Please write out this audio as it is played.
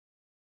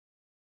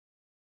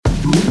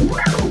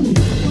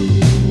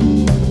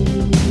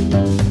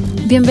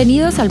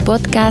Bienvenidos al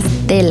podcast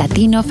de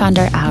Latino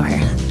Founder Hour.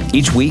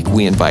 Each week,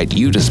 we invite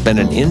you to spend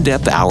an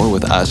in-depth hour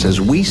with us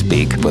as we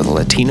speak with a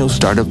Latino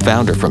startup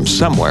founder from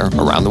somewhere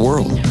around the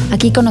world.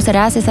 Aquí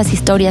conocerás esas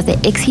historias de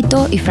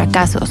éxito y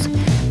fracasos,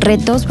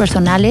 retos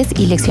personales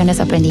y lecciones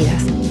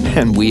aprendidas.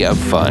 And we have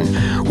fun.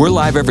 We're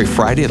live every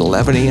Friday at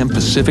 11 a.m.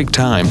 Pacific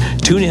Time.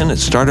 Tune in at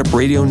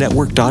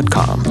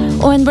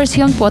startupradionetwork.com. O en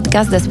versión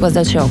podcast después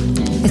del show.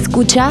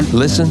 Escucha,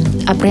 listen,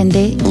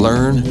 aprende,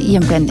 learn, y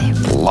emprende.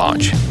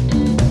 Launch.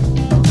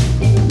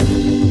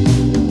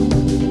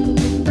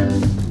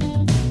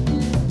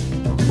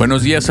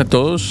 Buenos días a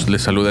todos,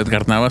 les saluda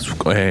Edgar Navas,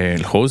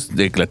 el host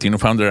de Latino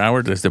Founder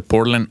Hour desde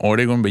Portland,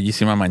 Oregon.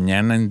 Bellísima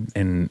mañana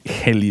en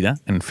gélida,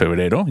 en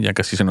febrero, ya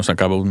casi se nos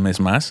acaba un mes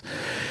más.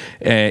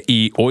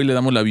 Y hoy le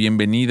damos la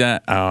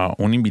bienvenida a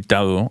un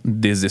invitado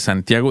desde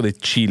Santiago de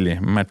Chile,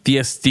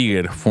 Matias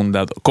Stager,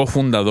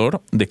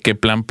 cofundador de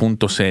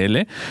QuePlan.cl.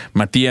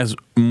 Matías,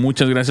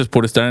 muchas gracias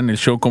por estar en el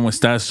show, ¿cómo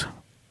estás?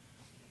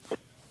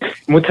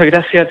 Muchas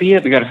gracias a ti,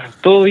 Edgar.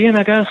 Todo bien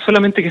acá,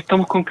 solamente que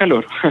estamos con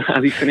calor, a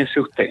diferencia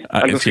de usted.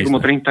 Algo así como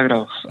 30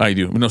 grados. Ay,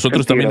 Dios.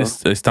 Nosotros también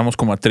estamos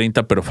como a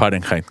 30, pero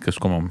Fahrenheit, que es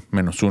como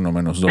 -1,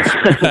 -2.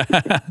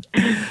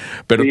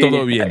 Pero sí,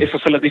 todo bien.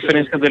 Esas son las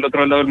diferencias del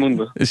otro lado del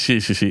mundo. Sí.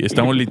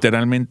 Estamos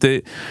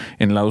literalmente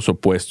en lados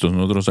opuestos.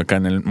 Nosotros acá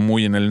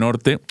muy en el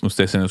norte,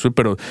 ustedes en el sur,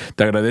 pero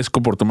te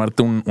agradezco por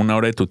tomarte una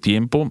hora de tu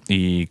tiempo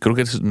y creo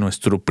que es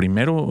nuestro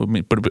primer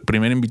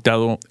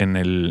invitado en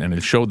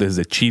el show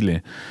desde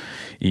Chile.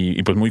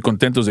 Y pues muy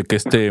contentos de que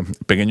este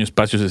pequeño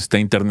espacio se esté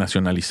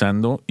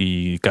internacionalizando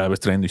y cada vez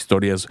trayendo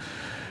historias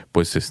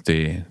pues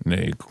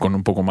con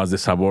un poco más de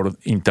sabor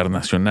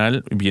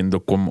internacional,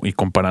 viendo cómo y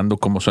comparando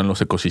cómo son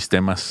los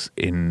ecosistemas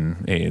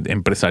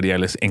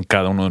empresariales en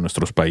cada uno de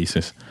nuestros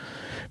países.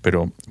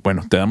 Pero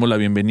bueno, te damos la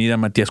bienvenida,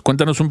 Matías.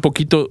 Cuéntanos un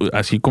poquito,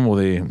 así como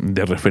de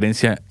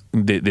referencia,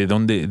 de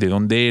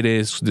dónde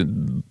eres, de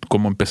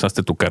cómo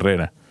empezaste tu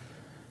carrera.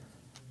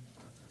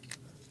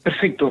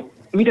 Perfecto.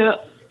 Mira,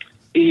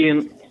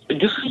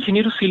 yo soy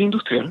ingeniero civil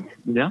industrial,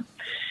 ¿ya?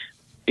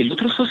 El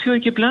otro socio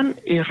de QuePlan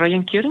es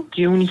Ryan Kier,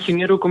 que es un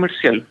ingeniero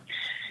comercial.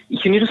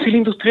 Ingeniero civil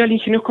industrial e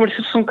ingenieros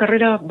comerciales son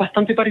carreras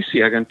bastante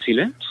parecidas acá en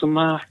Chile. Son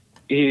más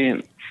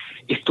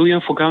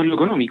estudios enfocados en lo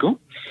económico.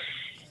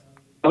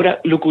 Ahora,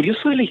 lo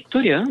curioso de la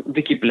historia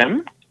de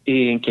QuePlan,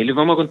 que les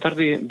vamos a contar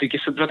de qué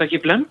se trata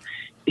QuePlan,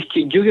 es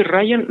que yo y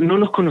Ryan no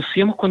nos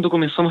conocíamos cuando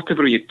comenzamos este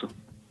proyecto.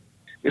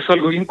 Eso es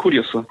algo bien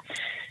curioso.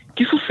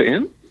 ¿Qué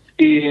sucede?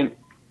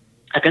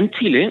 Acá en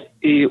Chile,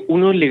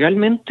 uno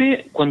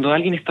legalmente, cuando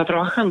alguien está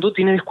trabajando,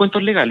 tiene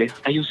descuentos legales.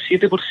 Hay un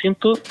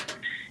 7%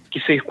 que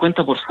se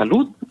descuenta por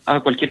salud a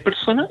cualquier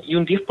persona y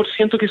un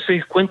 10% que se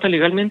descuenta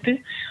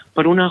legalmente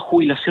para una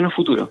jubilación a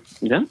futuro,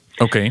 ¿ya?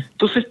 Okay.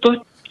 Entonces,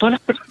 todas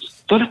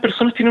las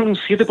personas tienen un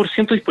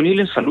 7%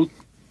 disponible en salud,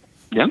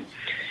 ¿ya?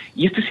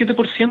 Y este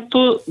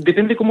 7%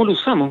 depende cómo lo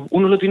usamos.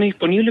 Uno lo tiene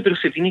disponible, pero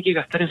se tiene que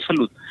gastar en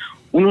salud.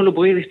 Uno lo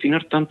puede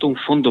destinar tanto a un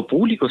fondo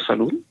público de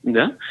salud,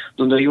 ¿ya?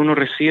 Donde ahí uno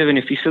recibe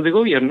beneficios de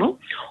gobierno,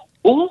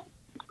 o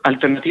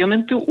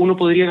alternativamente uno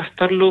podría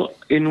gastarlo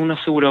en una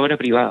aseguradora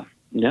privada,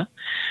 ¿ya?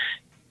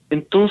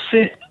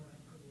 Entonces,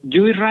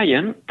 yo y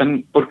Ryan,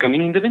 por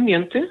camino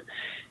independiente,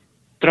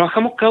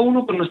 trabajamos cada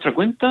uno por nuestra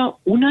cuenta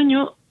un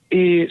año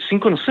sin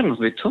conocernos,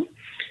 de hecho,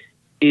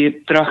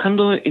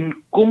 trabajando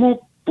en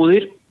cómo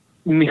poder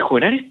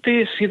mejorar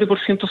este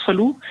 7% de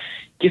salud,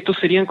 que esto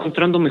sería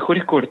encontrando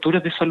mejores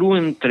coberturas de salud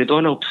entre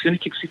todas las opciones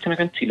que existen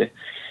acá en Chile.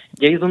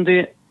 Y ahí es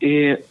donde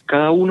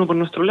cada uno por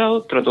nuestro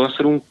lado trató de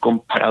hacer un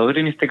comparador,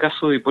 en este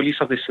caso, de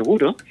pólizas de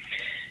seguro.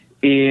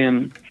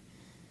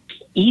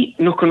 Y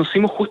nos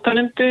conocimos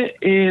justamente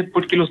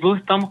porque los dos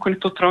estábamos con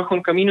estos trabajos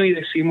en camino y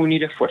decidimos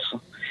unir esfuerzos.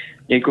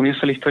 Y ahí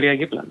comienza la historia de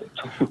QuePlan, de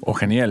hecho. Oh,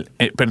 genial.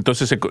 Pero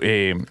entonces,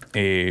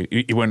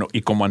 bueno,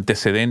 y como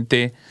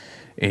antecedente,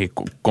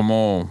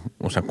 ¿cómo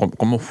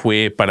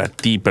fue para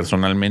ti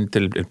personalmente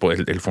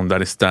el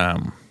fundar esta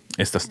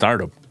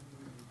startup?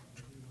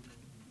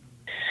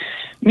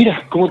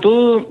 Mira, como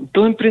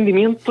todo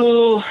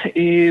emprendimiento,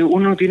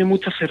 uno no tiene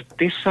mucha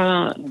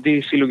certeza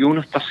de si lo que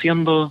uno está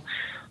haciendo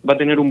va a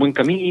tener un buen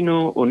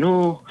camino o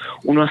no.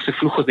 Uno hace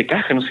flujos de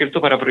caja, ¿no es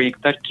cierto?, para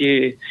proyectar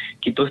que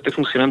todo esté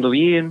funcionando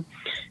bien,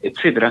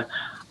 etcétera.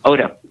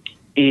 Ahora,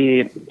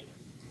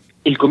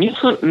 el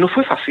comienzo no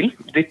fue fácil.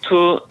 De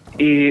hecho,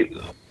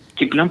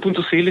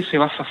 QuePlan.cl se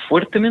basa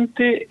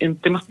fuertemente en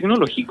temas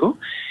tecnológicos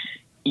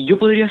y yo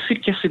podría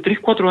decir que hace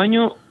 3-4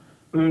 años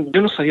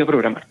yo no sabía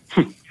programar.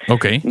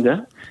 Okay.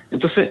 ¿Ya?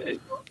 Entonces,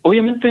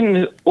 obviamente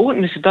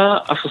necesitaba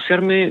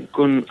asociarme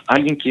con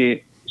alguien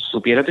que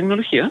supiera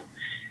tecnología,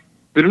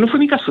 pero no fue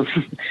mi caso.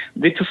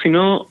 De hecho,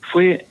 sino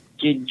fue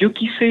que yo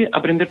quise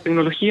aprender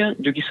tecnología,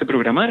 yo quise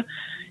programar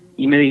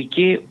y me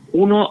dediqué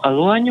 1 a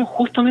 2 años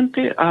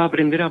justamente a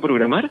aprender a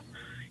programar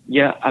y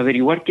a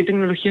averiguar qué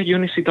tecnología yo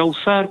necesitaba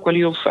usar, cuál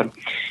iba a usar.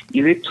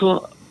 Y de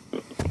hecho,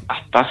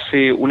 hasta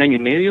hace 1 año y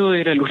medio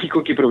era el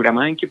único que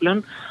programaba en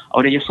QuePlan.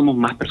 Ahora ya somos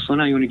más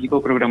personas, hay un equipo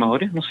de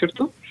programadores, ¿no es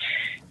cierto?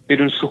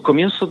 Pero en sus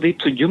comienzos, de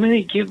hecho, yo me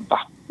dediqué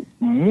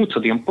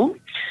mucho tiempo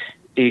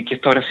que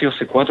esto habrá sido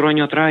hace 4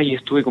 años atrás, y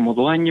estuve como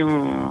 2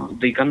 años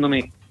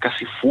dedicándome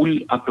casi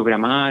full a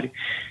programar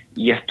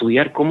y a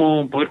estudiar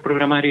cómo poder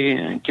programar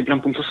en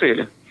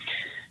QuePlan.cl.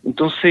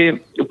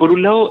 Entonces, por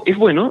un lado, es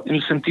bueno en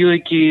el sentido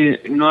de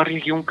que no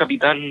arriesgué un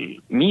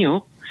capital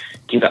mío,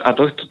 que a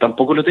todo esto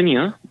tampoco lo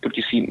tenía,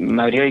 porque si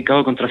me habría dedicado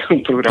a contratar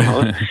un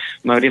programador,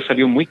 me habría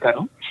salido muy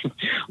caro.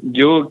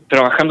 Yo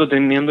trabajando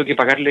teniendo que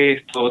pagarle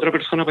esto a otra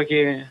persona para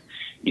que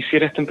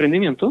hiciera este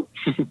emprendimiento.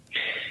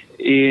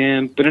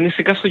 Pero en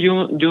ese caso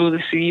yo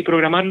decidí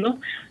programarlo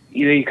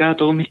y dedicaba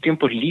todos mis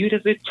tiempos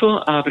libres, de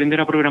hecho, a aprender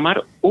a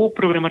programar o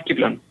programar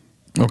QuePlan.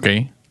 Ok.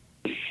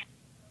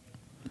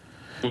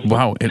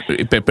 Wow,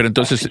 pero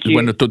entonces,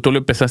 bueno, tú lo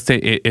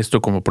empezaste esto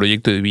como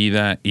proyecto de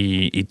vida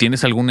y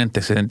 ¿tienes algún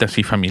antecedente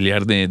así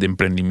familiar de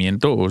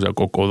emprendimiento? O sea,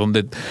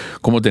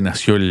 ¿cómo te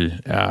nació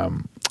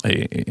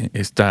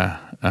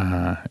esta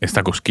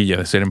cosquilla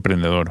de ser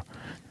emprendedor?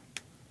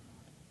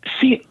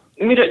 Sí,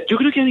 mira, yo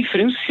creo que a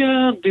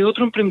diferencia de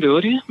otros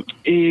emprendedores,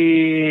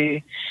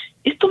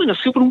 esto me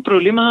nació por un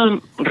problema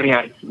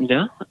real,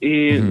 ¿ya?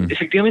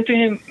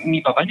 Efectivamente,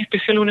 mi papá en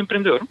especial es un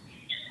emprendedor.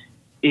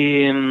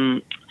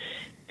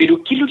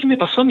 Pero ¿qué es lo que me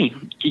pasó a mí?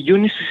 Que yo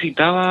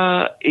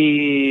necesitaba...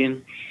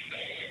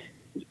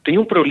 tenía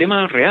un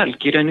problema real,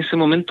 que era en ese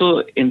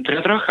momento entré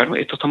a trabajar,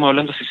 esto estamos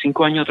hablando hace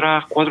 5 años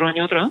atrás, 4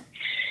 años atrás,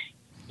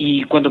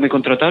 y cuando me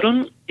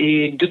contrataron,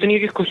 yo tenía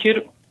que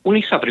escoger un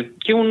ISAPRE,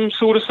 que es un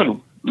seguro de salud,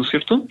 ¿no es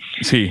cierto?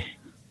 Sí.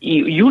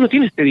 Y uno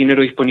tiene este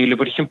dinero disponible.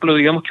 Por ejemplo,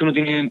 digamos que uno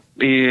tiene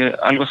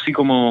algo así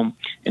como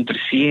entre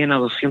 100 a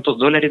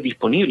 $200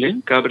 disponible,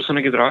 cada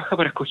persona que trabaja,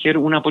 para escoger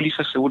una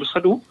póliza de seguro de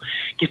salud,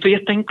 que esto ya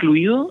está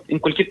incluido en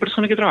cualquier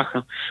persona que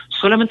trabaja.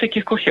 Solamente hay que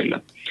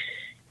escogerla.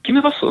 ¿Qué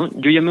me pasó?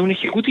 Yo llamé a un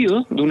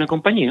ejecutivo de una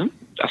compañía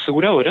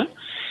aseguradora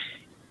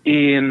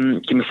que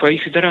me fue a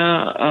visitar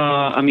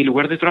a mi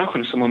lugar de trabajo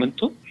en ese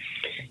momento.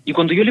 Y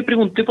cuando yo le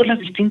pregunté por las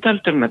distintas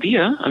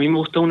alternativas, a mí me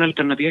gustaba una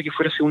alternativa que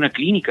fuera hacia una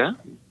clínica,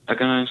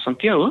 acá en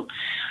Santiago,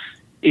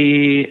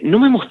 no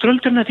me mostró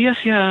alternativas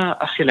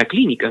hacia la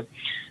clínica,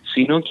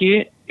 sino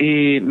que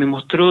me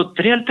mostró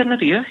 3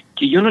 alternativas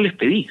que yo no les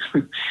pedí,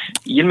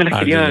 y él me las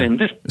quería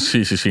vender.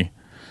 Sí.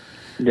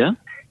 ¿Ya?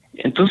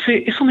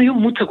 Entonces, eso me dio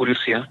mucha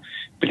curiosidad.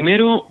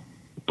 Primero,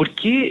 ¿por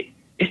qué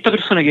esta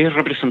persona que es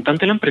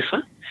representante de la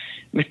empresa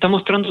me está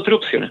mostrando 3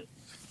 opciones?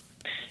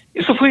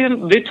 Eso fue,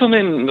 de hecho,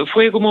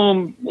 fue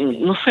como,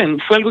 no sé,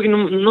 fue algo que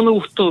no me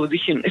gustó.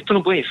 Dije, esto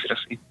no puede ser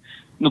así.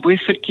 No puede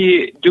ser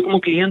que yo como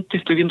cliente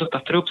estoy viendo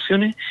estas 3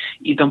 opciones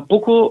y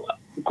tampoco,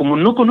 como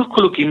no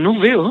conozco lo que no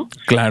veo,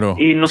 claro,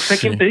 no sé a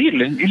quién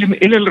pedirle. Él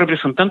es el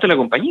representante de la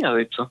compañía,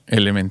 de hecho.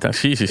 Elemental,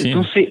 sí.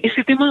 Entonces,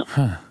 ese tema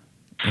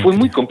fue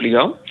muy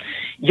complicado.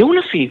 Y aún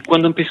así,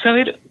 cuando empecé a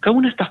ver cada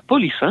una de estas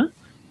pólizas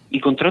y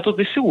contratos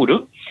de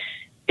seguro,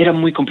 eran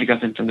muy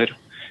complicadas de entender.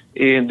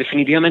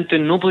 Definitivamente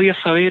no podía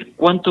saber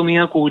cuánto me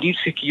iba a cubrir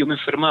si es que yo me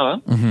enfermaba.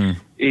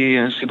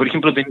 Si por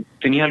ejemplo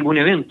tenía algún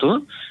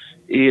evento,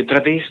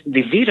 traté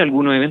de ver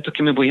algunos eventos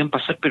que me podían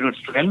pasar, pero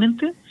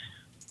realmente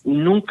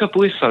nunca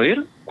pude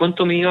saber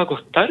cuánto me iba a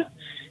costar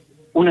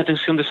una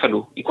atención de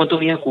salud y cuánto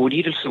me iba a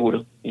cubrir el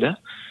seguro, ¿ya?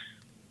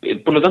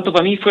 Por lo tanto,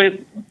 para mí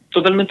fue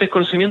totalmente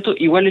desconocimiento.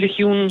 Igual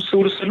elegí un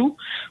seguro de salud,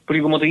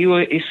 porque como te digo,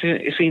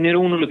 ese dinero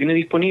uno lo tiene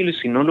disponible.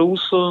 Si no lo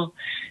uso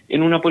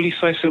en una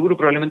póliza de seguro,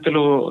 probablemente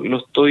lo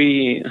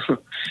estoy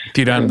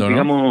tirando,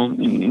 digamos,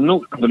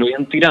 no lo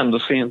vayan tirando,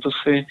 sí.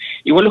 Entonces,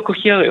 igual lo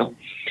escogí a dedo.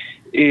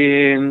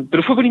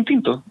 Pero fue por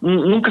instinto.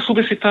 Nunca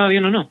supe si estaba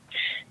bien o no.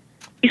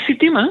 Ese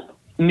tema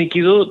me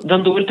quedó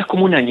dando vueltas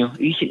como 1 año.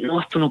 Y dije,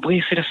 no, esto no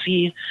puede ser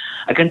así.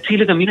 Acá en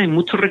Chile también hay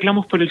muchos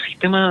reclamos por el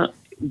sistema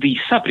de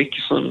ISAPRE,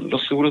 que son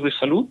los seguros de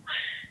salud,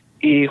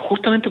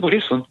 justamente por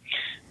eso,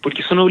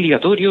 porque son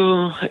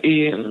obligatorios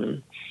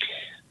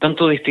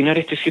tanto destinar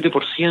este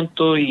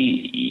 7%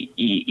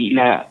 y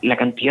la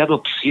cantidad de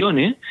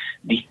opciones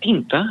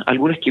distintas,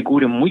 algunas que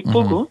cubren muy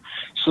poco.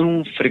 Son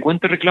un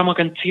frecuente reclamo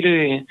acá en Chile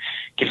de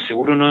que el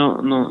seguro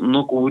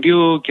no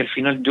cubrió, que al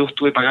final yo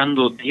estuve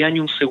pagando 10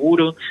 años un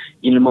seguro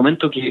y en el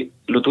momento que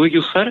lo tuve que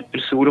usar,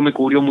 el seguro me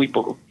cubrió muy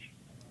poco.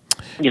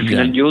 Y al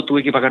final yo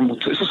tuve que pagar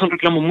mucho. Esos son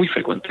reclamos muy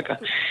frecuentes acá.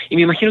 Y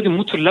me imagino que en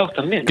muchos lados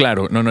también.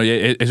 Claro,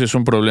 ese es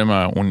un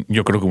problema,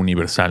 yo creo que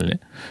universal.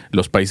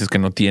 Los países que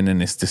no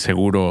tienen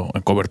seguro,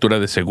 cobertura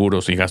de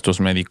seguros y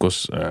gastos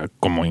médicos,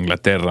 como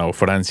Inglaterra o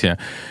Francia,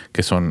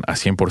 que son a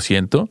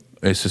 100%,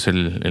 ese es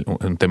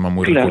un tema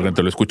muy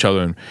recurrente. Lo he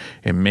escuchado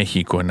en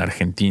México, en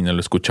Argentina, lo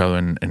he escuchado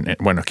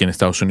bueno, aquí en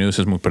Estados Unidos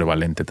es muy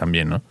prevalente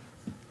también, ¿no?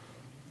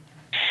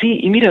 Sí,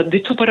 y mira, de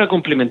hecho, para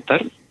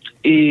complementar,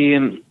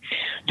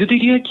 yo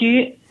diría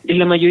que en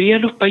la mayoría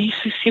de los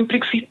países siempre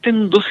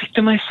existen 2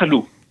 sistemas de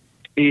salud.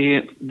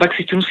 Va a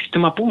existir un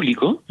sistema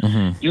público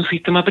y un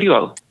sistema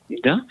privado,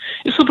 ¿ya?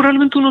 Eso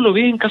probablemente uno lo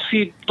ve en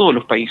casi todos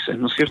los países,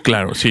 ¿no es cierto?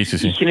 Claro, sí.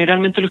 Y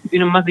generalmente los que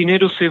tienen más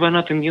dinero se van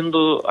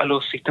atendiendo a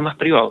los sistemas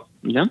privados,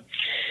 ¿ya?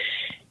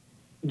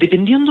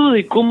 Dependiendo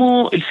de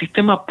cómo el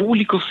sistema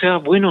público sea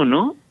bueno o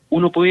no,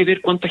 uno puede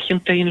ver cuánta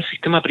gente hay en el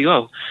sistema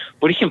privado.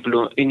 Por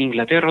ejemplo, en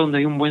Inglaterra, donde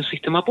hay un buen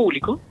sistema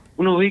público,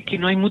 uno ve que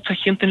no hay mucha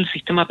gente en el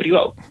sistema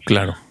privado.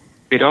 Claro.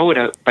 Pero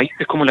ahora,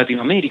 países como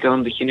Latinoamérica,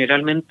 donde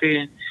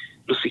generalmente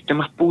los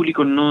sistemas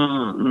públicos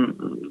no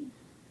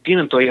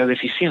tienen todavía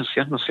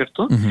deficiencias, ¿no es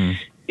cierto?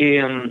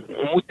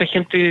 Mucha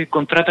gente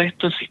contrata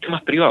esto en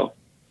sistemas privados.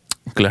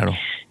 Claro.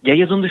 Y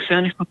ahí es donde se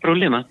dan estos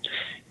problemas.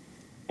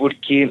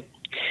 Porque,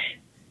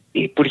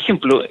 por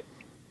ejemplo,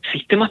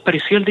 sistemas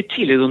parecidos al de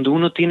Chile, donde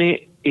uno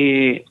tiene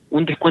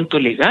un descuento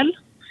legal,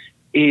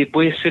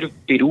 puede ser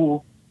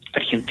Perú,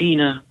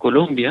 Argentina,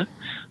 Colombia,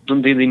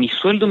 donde de mi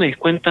sueldo me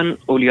descuentan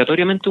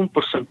obligatoriamente un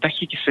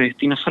porcentaje que se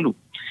destina a salud.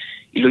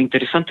 Y lo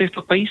interesante de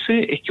estos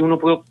países es que uno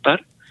puede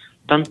optar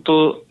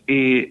tanto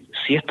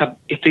si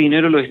este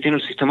dinero lo destina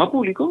al sistema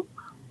público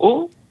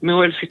o me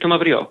voy al sistema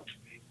privado.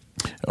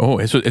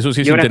 Eso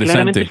sí es y ahora,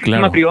 interesante, el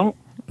claro. Sistema privado,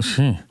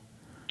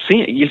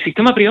 sí, y el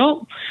sistema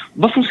privado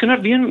va a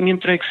funcionar bien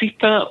mientras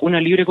exista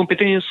una libre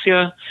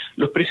competencia,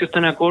 los precios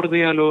están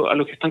acorde a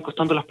lo que están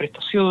costando las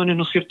prestaciones,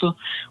 ¿no es cierto?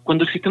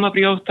 Cuando el sistema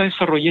privado está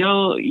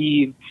desarrollado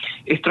y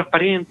es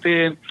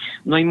transparente,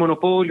 no hay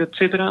monopolio,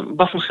 etcétera,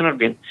 va a funcionar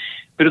bien.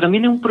 Pero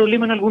también es un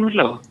problema en algunos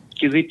lados,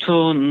 que de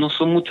hecho no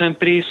son muchas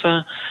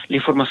empresas, la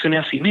información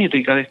es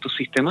asimétrica de estos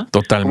sistemas,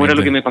 totalmente. Como era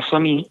lo que me pasó a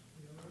mí,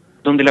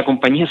 donde la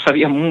compañía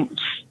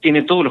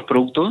tiene todos los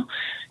productos,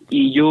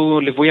 y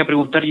yo les voy a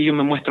preguntar y ellos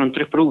me muestran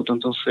 3 productos,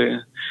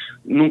 entonces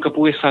nunca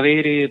pude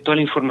saber toda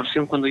la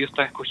información cuando yo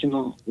estaba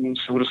escogiendo un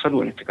seguro de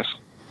salud en este caso.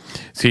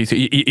 Sí,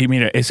 y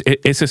mira, ese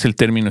es el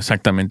término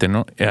exactamente,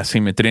 ¿no?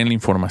 Asimetría en la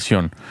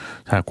información.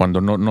 O sea,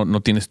 cuando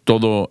no tienes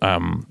toda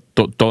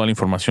la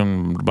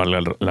información, vale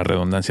la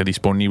redundancia,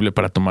 disponible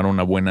para tomar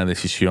una buena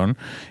decisión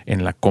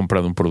en la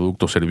compra de un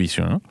producto o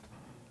servicio, ¿no?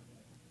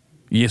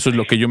 Y eso es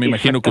lo que yo me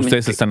imagino que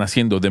ustedes están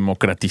haciendo,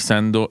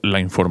 democratizando la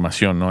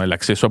información, ¿no? El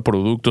acceso a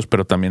productos,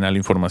 pero también a la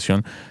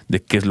información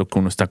de qué es lo que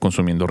uno está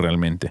consumiendo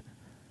realmente.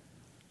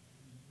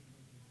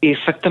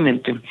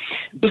 Exactamente.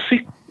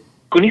 Entonces,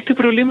 con este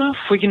problema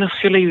fue que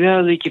nació la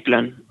idea de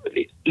QuePlan.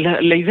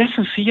 La idea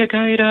sencilla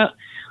acá era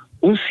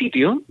un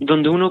sitio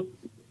donde uno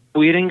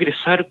pudiera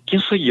ingresar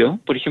quién soy yo.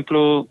 Por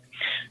ejemplo,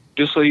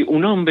 yo soy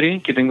un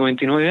hombre que tengo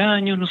 29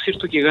 años, ¿no es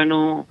cierto?, que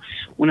gano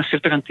una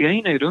cierta cantidad de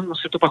dinero, ¿no es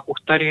cierto?, para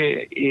ajustar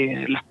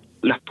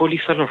las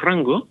pólizas, los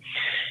rangos,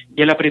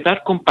 y al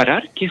apretar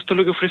comparar, que esto es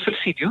lo que ofrece el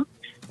sitio,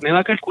 me va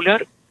a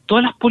calcular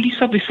todas las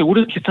pólizas de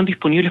seguros que están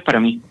disponibles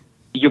para mí,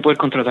 y yo poder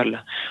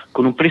contratarlas,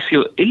 con un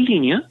precio en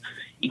línea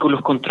y con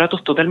los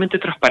contratos totalmente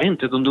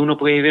transparentes, donde uno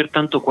puede ver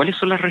tanto cuáles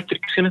son las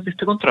restricciones de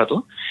este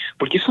contrato,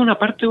 porque eso es una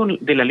parte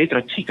de la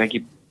letra chica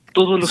que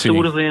todos los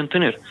seguros deben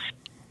tener.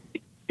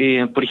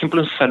 Por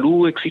ejemplo, en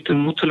salud existen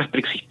mucho las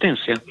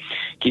preexistencias,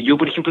 que yo,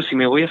 por ejemplo, si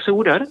me voy a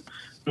asegurar,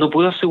 no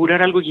puedo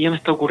asegurar algo que ya me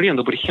está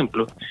ocurriendo. Por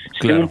ejemplo,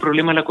 si tengo un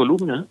problema en la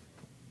columna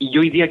y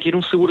yo hoy día quiero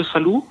un seguro de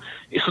salud,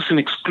 eso se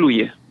me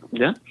excluye,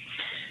 ¿ya?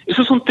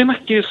 Esos son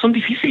temas que son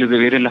difíciles de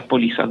ver en las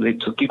pólizas, de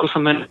hecho, qué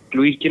cosas me van a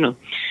excluir, qué no.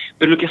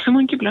 Pero lo que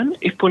hacemos en QuePlan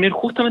es poner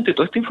justamente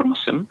toda esta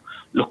información,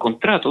 los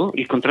contratos,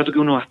 el contrato que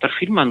uno va a estar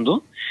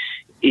firmando,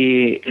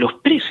 los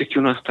precios que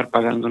uno va a estar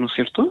pagando, ¿no es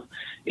cierto?,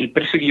 el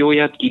precio que yo voy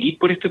a adquirir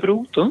por este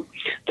producto,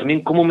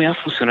 también cómo me va a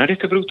funcionar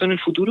este producto en el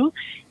futuro,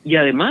 y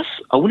además,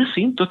 aún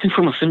así, toda esta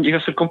información llega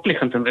a ser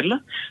compleja,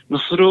 ¿entenderla?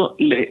 Nosotros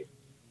le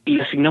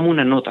asignamos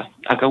una nota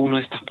a cada una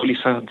de estas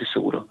pólizas de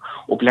seguro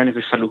o planes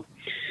de salud.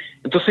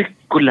 Entonces,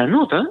 con la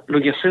nota,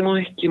 lo que hacemos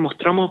es que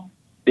mostramos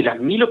de las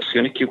 1000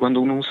 opciones que cuando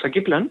uno usa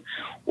QuePlan,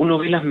 uno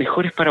ve las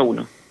mejores para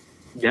uno,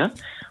 ¿ya?,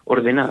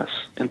 ordenadas.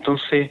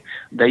 Entonces,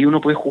 de ahí uno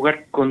puede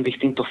jugar con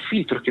distintos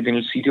filtros que tiene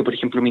el sitio. Por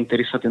ejemplo, me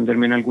interesa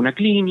atenderme en alguna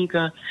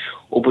clínica,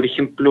 o por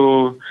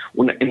ejemplo,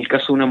 en el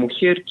caso de una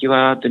mujer que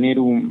va a tener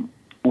un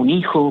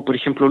hijo, por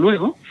ejemplo,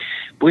 luego,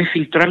 puede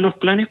filtrar los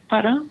planes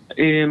para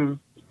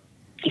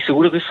y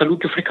seguros de salud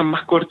que ofrezcan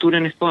más cobertura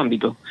en estos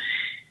ámbitos.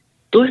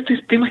 Todos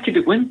estos temas que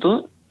te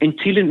cuento en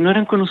Chile no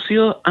eran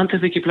conocidos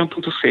antes de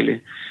QuePlan.cl.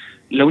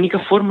 La única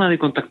forma de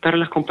contactar a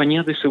las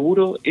compañías de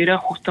seguro era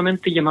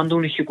justamente llamando a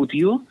un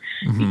ejecutivo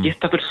y que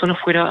esta persona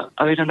fuera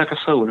a ver a la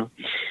casa de uno.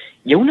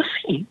 Y aún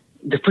así,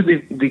 después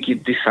de que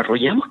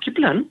desarrollamos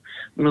QuePlan,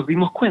 nos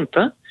dimos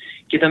cuenta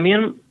que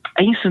también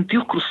hay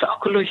incentivos cruzados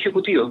con los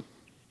ejecutivos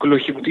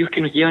que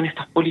nos llevan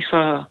estas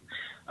pólizas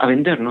a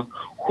vendernos.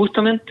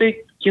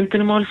 Justamente, ¿quién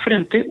tenemos al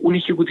frente? Un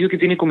ejecutivo que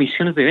tiene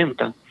comisiones de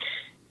venta.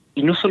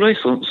 Y no solo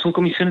eso, son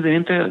comisiones de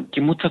venta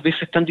que muchas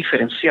veces están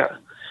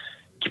diferenciadas,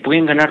 que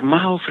pueden ganar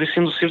más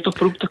ofreciendo ciertos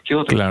productos que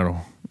otros. Claro.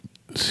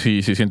 Sí.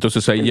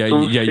 Entonces ahí ya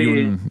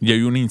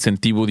hay un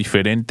incentivo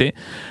diferente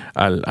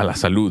a la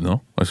salud,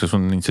 ¿no? Eso es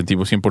un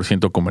incentivo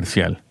 100%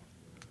 comercial.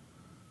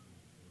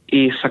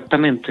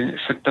 Exactamente.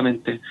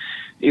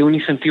 Es un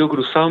incentivo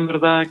cruzado, en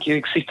verdad, que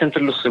existe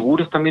entre los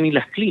seguros también y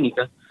las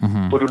clínicas.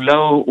 Por un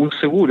lado, un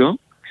seguro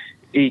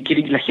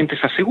quiere que la gente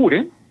se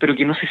asegure, pero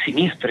que no se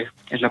siniestre,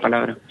 es la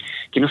palabra,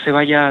 que no se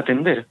vaya a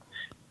atender.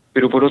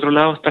 Pero por otro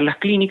lado están las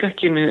clínicas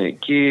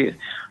que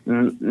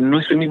no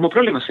es el mismo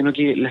problema, sino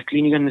que las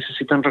clínicas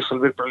necesitan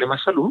resolver problemas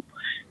de salud,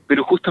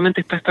 pero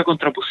justamente está esta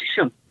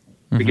contraposición,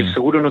 porque el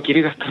seguro no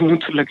quiere gastar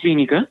mucho en la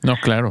clínica, No,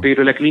 claro.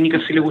 pero la clínica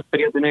sí le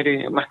gustaría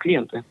tener más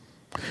clientes.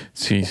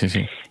 Sí.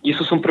 Y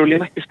esos son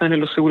problemas que están en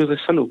los seguros de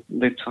salud,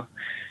 de hecho.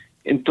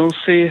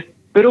 Entonces,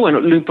 pero bueno,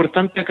 lo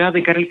importante acá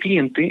de cara al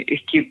cliente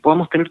es que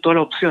podamos tener todas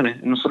las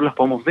opciones. Nosotros las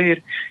podemos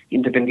ver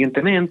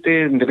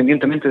independientemente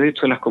de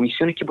hecho de las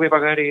comisiones que puede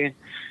pagar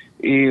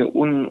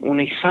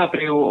una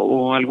ISAPRE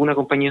o alguna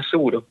compañía de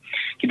seguro.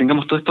 Que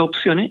tengamos todas estas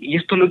opciones, y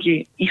esto es lo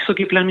que hizo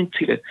QuePlan en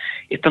Chile.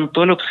 Están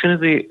todas las opciones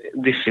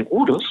de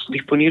seguros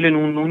disponibles en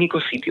un único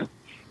sitio.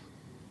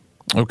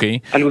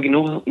 Okay. Algo que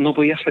no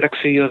podía ser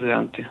accedido desde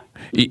antes.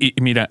 Y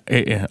mira,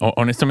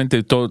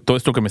 honestamente, todo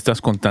esto que me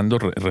estás contando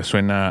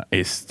resuena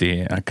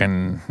acá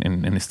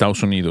en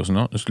Estados Unidos,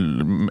 ¿no?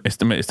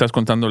 Me estás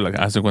contando,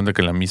 haz de cuenta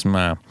que la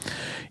misma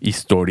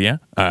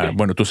historia.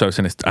 Bueno, tú sabes,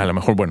 a lo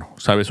mejor,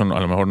 sabes o no, a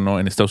lo mejor no,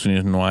 en Estados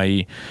Unidos no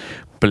hay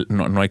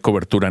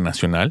cobertura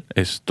nacional,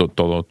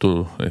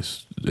 todo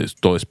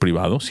es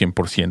privado,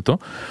 100%.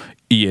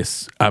 Y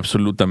es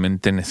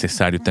absolutamente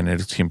necesario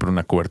tener siempre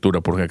una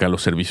cobertura, porque acá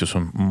los servicios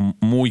son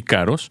muy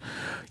caros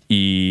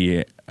y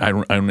hay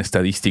una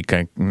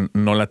estadística,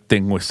 no la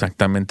tengo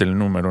exactamente el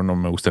número, no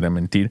me gustaría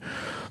mentir,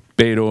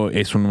 pero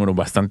es un número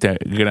bastante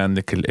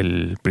grande, que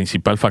el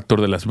principal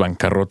factor de las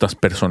bancarrotas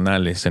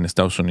personales en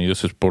Estados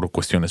Unidos es por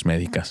cuestiones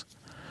médicas.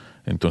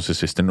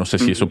 Entonces, no sé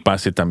si eso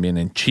pase también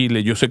en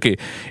Chile. Yo sé que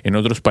en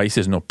otros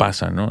países no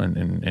pasa, ¿no?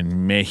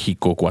 En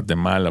México,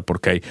 Guatemala,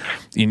 porque hay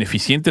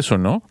ineficientes o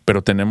no,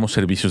 pero tenemos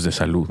servicios de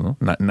salud, ¿no?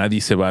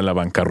 Nadie se va a la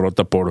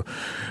bancarrota por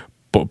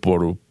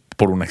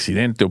un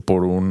accidente o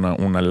por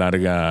una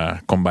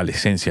larga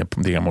convalecencia,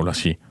 digámoslo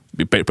así.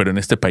 Pero en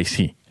este país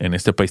sí. En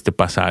este país te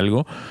pasa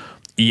algo.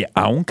 Y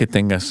aunque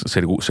tengas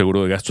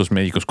seguro de gastos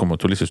médicos, como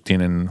tú dices,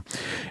 tienen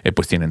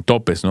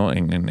topes, ¿no?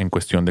 En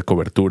cuestión de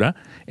cobertura.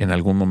 En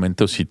algún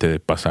momento, si te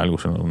pasa algo,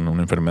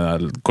 una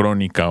enfermedad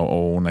crónica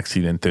o un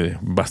accidente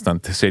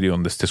bastante serio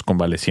donde estés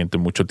convaleciente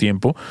mucho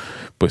tiempo,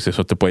 pues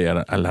eso te puede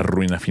llevar a la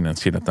ruina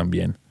financiera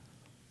también.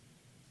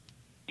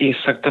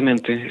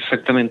 Exactamente.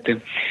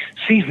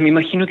 Sí, me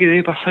imagino que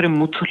debe pasar en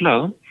muchos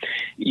lados,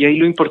 y ahí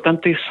lo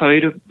importante es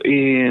saber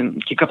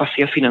qué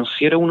capacidad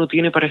financiera uno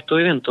tiene para estos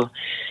eventos.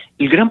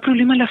 El gran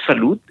problema de la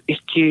salud es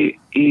que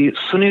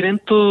son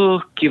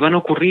eventos que van a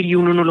ocurrir y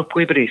uno no los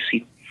puede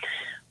predecir.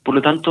 Por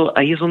lo tanto,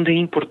 ahí es donde es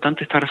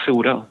importante estar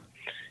asegurado.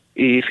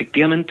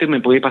 Efectivamente,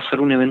 me puede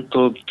pasar un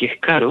evento que es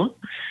caro,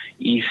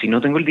 y si no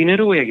tengo el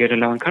dinero voy a quedar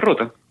en la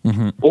bancarrota.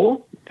 Uh-huh.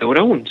 O, peor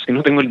aún, si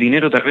no tengo el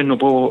dinero tal vez no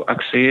puedo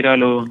acceder a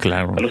los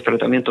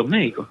tratamientos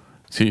médicos.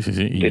 Sí.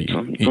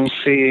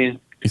 Entonces,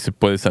 y se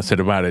puede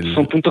exacerbar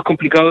son puntos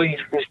complicados y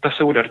necesita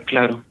asegurar,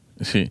 claro.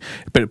 Sí,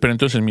 pero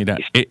entonces mira,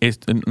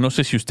 no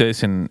sé si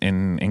ustedes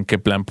en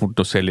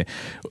QuePlan.cl,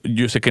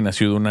 yo sé que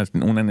nació de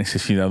una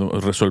necesidad de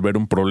resolver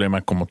un problema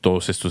como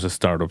todos estos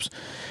startups,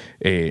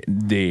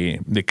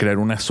 de crear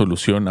una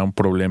solución a un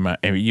problema,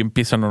 y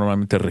empieza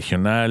normalmente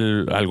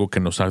regional, algo que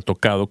nos ha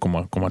tocado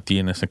como a ti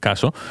en ese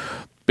caso,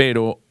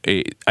 pero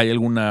 ¿hay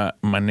alguna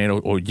manera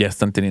o ya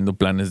están teniendo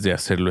planes de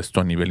hacerlo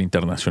esto a nivel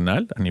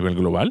internacional, a nivel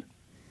global?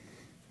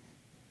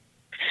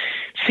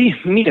 Sí,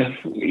 mira,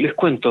 les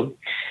cuento.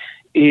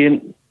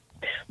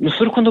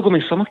 Nosotros cuando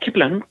comenzamos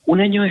QuePlan, un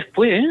año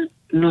después,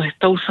 nos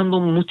está usando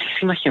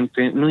muchísima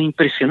gente, nos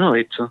impresionó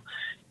de hecho.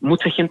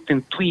 Mucha gente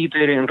en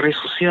Twitter, en redes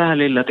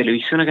sociales, en la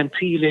televisión acá en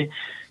Chile,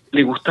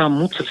 le gustaba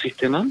mucho el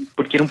sistema,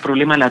 porque era un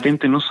problema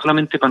latente no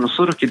solamente para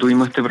nosotros que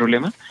tuvimos este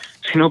problema,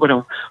 sino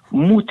para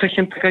mucha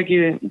gente acá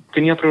que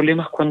tenía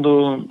problemas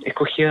cuando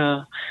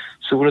escogía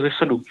seguros de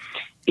salud.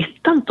 Es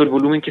tanto el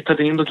volumen que está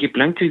teniendo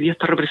QuePlan que hoy día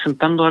está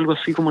representando algo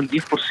así como el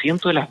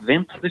 10% de las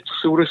ventas de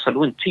estos seguros de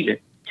salud en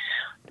Chile,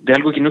 de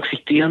algo que no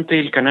existía antes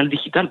del canal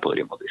digital,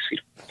 podríamos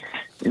decir.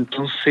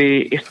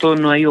 Entonces, esto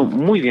nos ha ido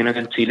muy bien acá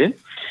en Chile.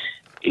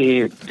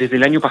 Desde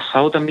el año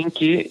pasado también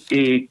que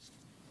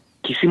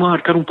quisimos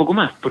abarcar un poco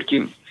más,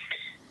 porque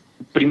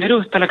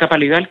primero está la capa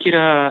legal, que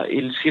era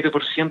el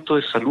 7%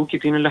 de salud que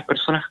tienen las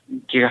personas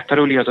que gastar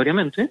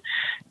obligatoriamente,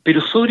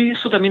 pero sobre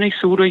eso también hay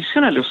seguro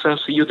adicional. O sea,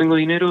 si yo tengo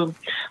dinero,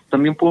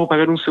 también puedo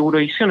pagar un seguro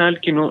adicional,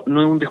 que no es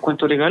un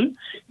descuento legal,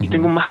 y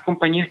tengo más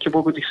compañías que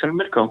puedo cotizar en el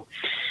mercado.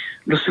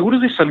 Los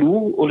seguros de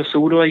salud o los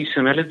seguros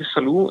adicionales de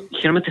salud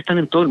generalmente están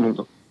en todo el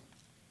mundo.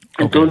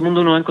 En todo el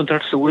mundo uno va a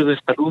encontrar seguros de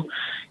salud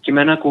que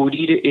van a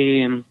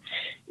cubrir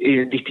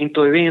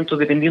distintos eventos,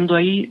 dependiendo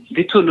ahí.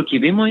 De hecho, lo que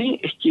vemos ahí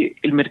es que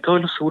el mercado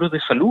de los seguros de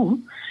salud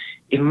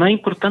es más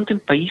importante en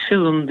países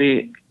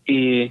donde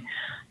el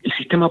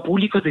sistema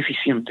público es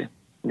deficiente,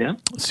 ¿ya?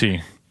 Sí.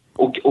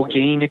 O que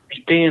es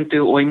inexistente,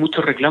 o hay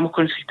muchos reclamos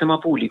con el sistema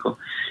público.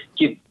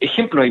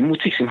 Ejemplo, hay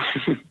muchísimos.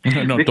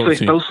 De hecho,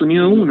 Estados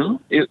Unidos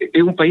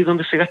es un país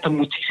donde se gasta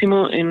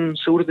muchísimo en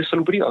seguros de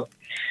salud privados.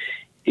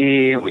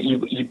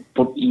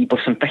 Y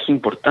porcentaje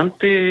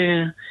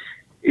importante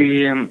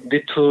de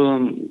hecho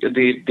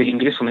del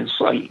ingreso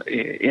mensual.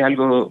 Es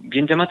algo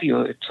bien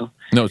llamativo, de hecho.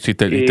 No, sí,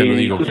 te lo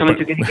digo.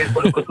 Justamente tiene que ver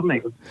con los costos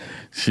médicos.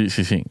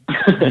 Sí.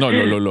 No,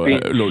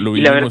 lo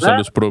vivimos a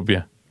luz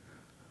propia.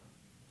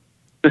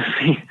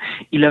 Sí,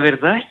 y la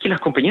verdad es que las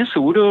compañías de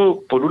seguro,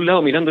 por un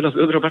lado, mirándolas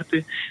de otra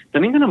parte,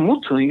 también ganan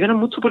mucho, y ganan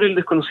mucho por el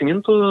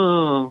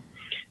desconocimiento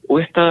o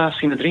esta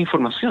asimetría de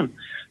información.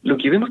 Lo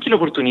que vemos es que la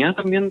oportunidad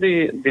también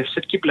de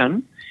hacer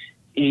QuePlan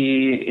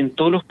en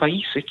todos los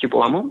países que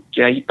podamos,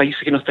 que hay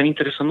países que nos están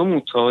interesando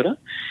mucho ahora,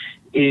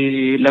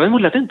 la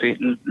vemos latente,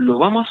 lo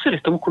vamos a hacer,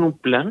 estamos con un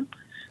plan,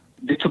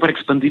 de hecho, para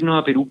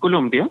expandirnos a Perú,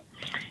 Colombia,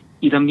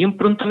 y también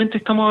prontamente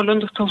estamos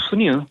hablando de Estados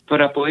Unidos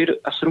para poder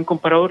hacer un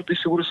comparador de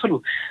seguro de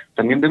salud.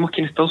 También vemos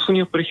que en Estados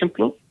Unidos, por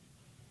ejemplo,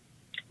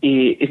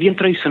 es bien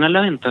tradicional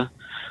la venta.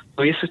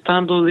 Todavía se está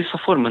dando de esa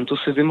forma.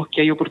 Entonces vemos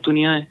que hay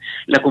oportunidades.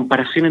 La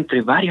comparación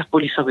entre varias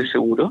pólizas de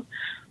seguro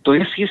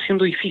todavía sigue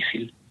siendo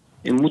difícil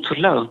en muchos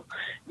lados.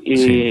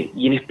 Sí.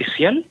 Y en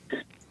especial,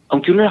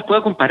 aunque uno las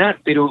pueda comparar,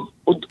 pero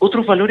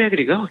otros valores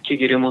agregados que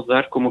queremos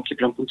dar como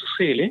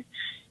QuePlan.cl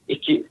es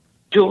que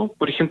yo,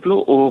 por ejemplo,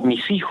 o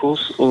mis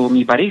hijos, o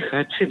mi pareja,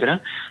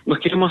 etcétera, nos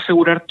queremos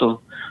asegurar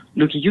todo.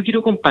 Lo que yo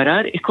quiero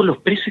comparar es con los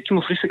precios que me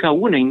ofrece cada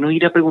una y no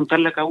ir a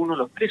preguntarle a cada uno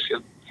los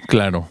precios.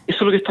 Claro. Eso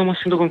es lo que estamos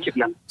haciendo con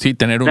QuePlan. Sí,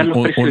 tener Dar los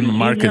precios en un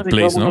línea marketplace,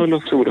 de cada uno ¿no? de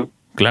los seguros.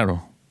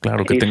 Claro,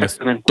 que tengas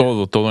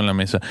todo en la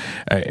mesa.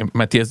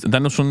 Matías,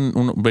 danos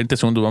 20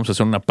 segundos, vamos a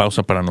hacer una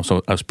pausa para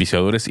nuestros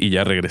auspiciadores y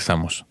ya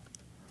regresamos.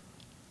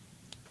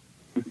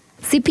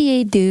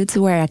 CPA Dudes,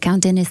 where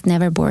accounting is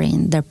never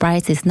boring. Their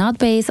price is not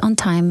based on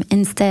time.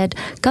 Instead,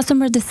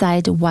 customers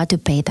decide what to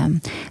pay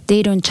them.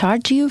 They don't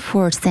charge you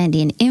for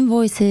sending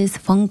invoices,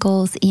 phone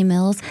calls,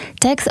 emails,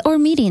 texts, or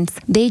meetings.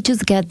 They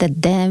just get the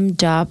damn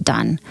job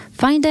done.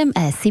 Find them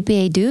at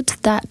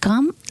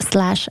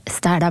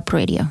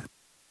cpadudes.com/startupradio.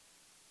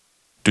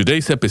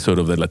 Today's episode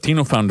of the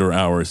Latino Founder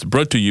Hour is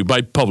brought to you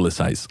by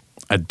Publicize,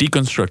 a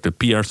deconstructed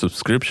PR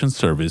subscription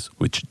service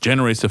which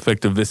generates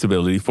effective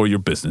visibility for your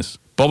business.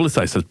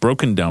 Publicize has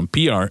broken down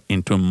PR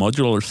into a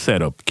modular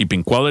setup,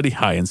 keeping quality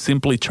high and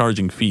simply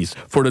charging fees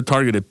for the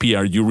targeted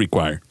PR you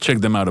require. Check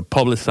them out at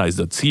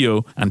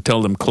publicize.co and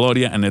tell them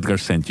Claudia and Edgar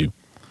sent you.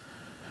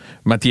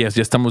 Matías,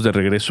 ya estamos de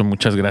regreso.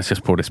 Muchas gracias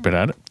por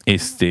esperar. Y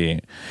sí,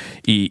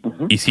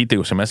 te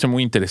digo, se me hace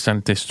muy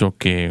interesante esto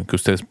que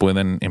ustedes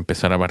puedan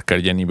empezar a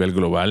abarcar ya a nivel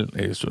global.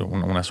 Es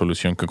una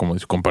solución que, como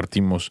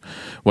compartimos,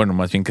 bueno,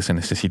 más bien que se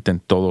necesita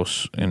en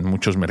todos, en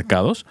muchos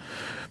mercados.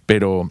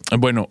 Pero,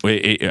 bueno,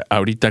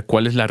 ahorita,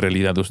 ¿cuál es la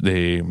realidad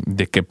de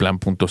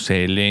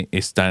QuePlan.cl?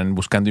 ¿Están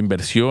buscando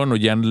inversión o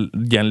ya han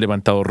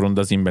levantado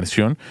rondas de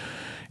inversión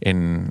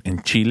en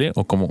Chile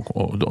o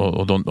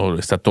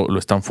lo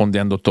están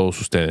fondeando todos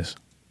ustedes?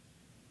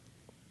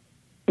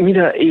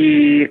 Mira,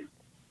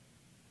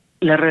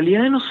 la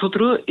realidad de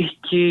nosotros es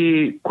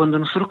que cuando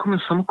nosotros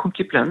comenzamos con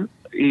QuePlan,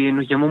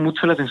 nos llamó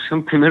mucho la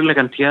atención primero la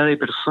cantidad de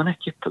personas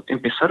que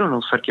empezaron a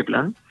usar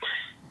QuePlan,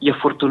 y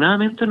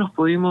afortunadamente nos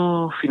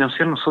pudimos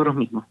financiar nosotros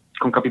mismos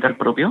con capital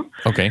propio.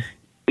 Okay.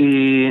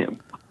 Que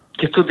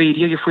esto te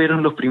diría que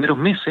fueron los primeros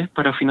meses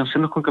para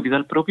financiarnos con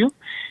capital propio,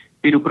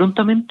 pero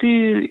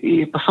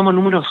prontamente pasamos a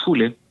números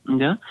azules,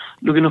 ¿ya?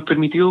 Lo que nos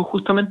permitió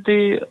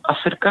justamente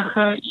hacer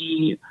caja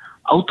y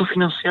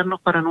autofinanciarnos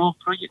para nuevos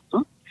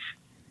proyectos,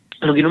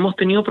 lo que no hemos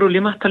tenido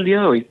problemas hasta el día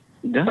de hoy,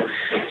 ¿ya?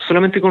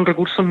 Solamente con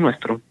recursos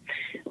nuestros.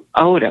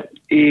 Ahora,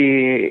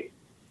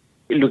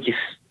 lo que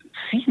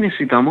sí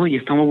necesitamos y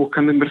estamos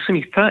buscando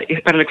inversionistas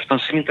es para la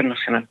expansión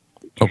internacional.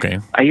 Okay.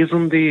 Ahí es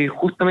donde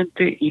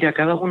justamente ir a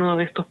cada uno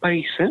de estos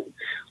países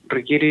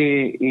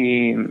requiere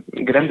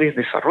grandes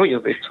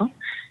desarrollos, de hecho,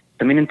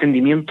 también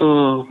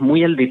entendimientos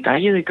muy al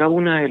detalle de cada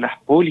una de las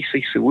pólizas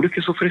y seguros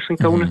que se ofrecen en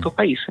cada uno de estos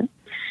países.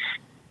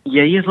 Y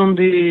ahí es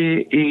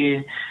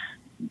donde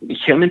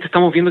generalmente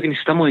estamos viendo que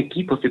necesitamos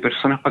equipos de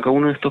personas para cada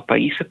uno de estos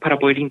países para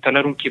poder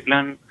instalar un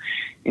QuePlan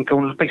en cada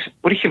uno de los países.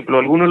 Por ejemplo,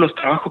 algunos de los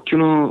trabajos que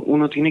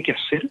uno tiene que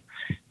hacer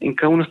en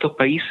cada uno de estos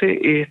países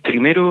es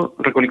primero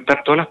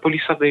recolectar todas las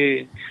pólizas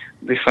de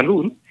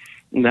salud,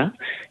 ¿verdad?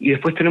 Y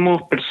después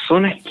tenemos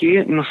personas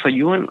que nos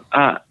ayudan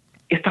a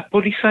estas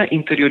pólizas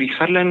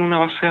interiorizarlas en una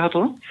base de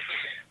datos,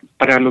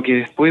 para lo que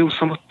después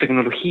usamos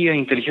tecnología e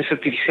inteligencia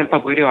artificial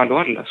para poder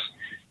evaluarlas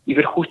y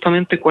ver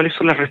justamente cuáles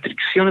son las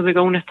restricciones de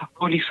cada una de estas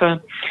pólizas,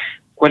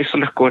 cuáles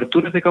son las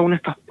coberturas de cada una de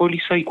estas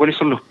pólizas y cuáles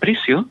son los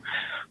precios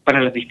para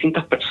las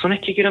distintas personas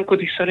que quieran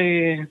cotizar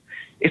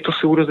estos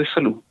seguros de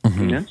salud.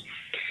 ¿Ya?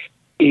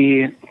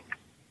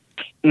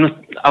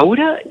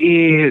 Ahora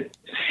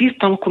sí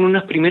estamos con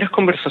unas primeras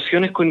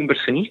conversaciones con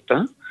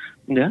inversionistas,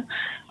 ¿ya?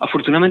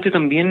 Afortunadamente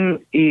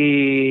también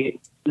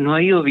no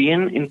ha ido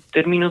bien en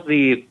términos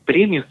de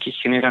premios que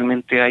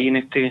generalmente hay en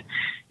este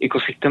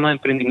ecosistema de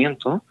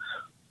emprendimiento.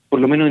 Por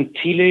lo menos en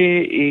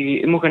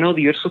Chile hemos ganado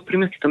diversos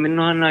premios que también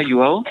nos han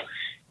ayudado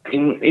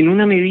en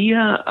una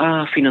medida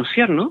a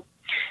financiarnos,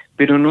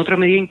 pero en otra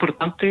medida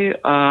importante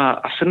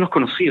a hacernos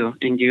conocidos,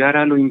 en llegar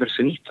a los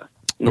inversionistas,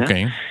 ¿ya?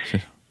 Okay, sí.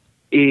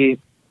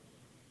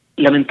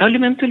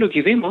 Lamentablemente lo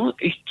que vemos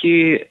es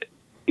que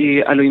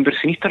a los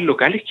inversionistas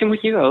locales que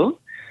hemos llegado,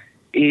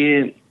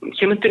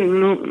 realmente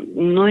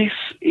no es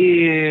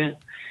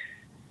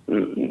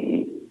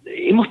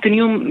hemos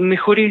tenido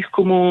mejores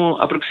como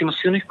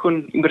aproximaciones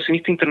con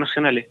inversionistas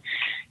internacionales,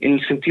 en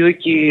el sentido de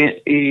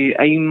que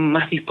hay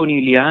más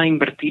disponibilidad a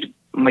invertir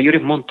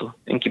mayores montos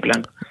en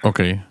QuePlan.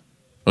 Ok.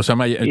 O sea,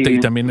 y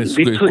también es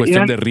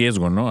cuestión de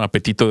riesgo, ¿no?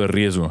 Apetito de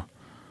riesgo.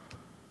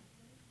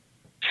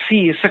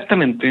 Sí,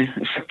 exactamente.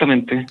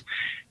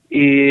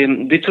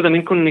 De hecho,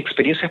 también con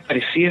experiencias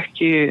parecidas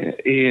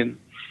que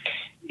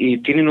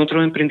tienen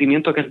otros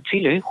emprendimientos acá en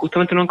Chile,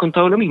 justamente nos han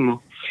contado lo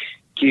mismo.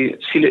 Que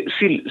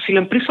si la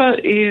empresa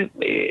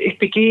es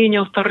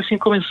pequeña o está recién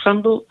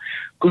comenzando,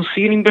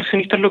 consiguen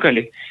inversionistas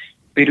locales.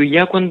 Pero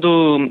ya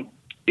cuando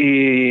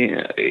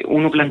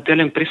uno plantea a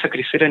la empresa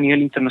crecer a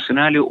nivel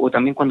internacional o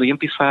también cuando ya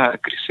empieza a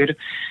crecer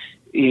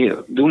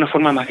de una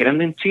forma más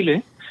grande en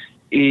Chile,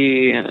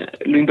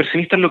 los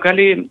inversionistas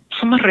locales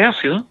son más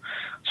reacios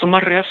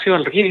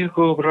al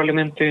riesgo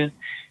probablemente.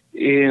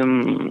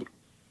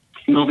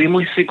 No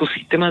vemos ese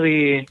ecosistema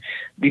de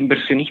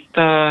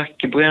inversionistas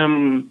que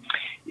puedan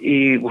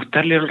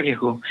gustarle el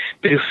riesgo,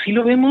 pero sí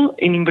lo vemos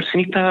en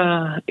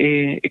inversionistas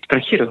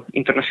extranjeros,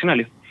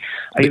 internacionales.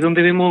 Ahí es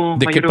donde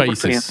vemos mayor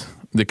oportunidad.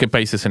 ¿De qué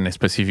países en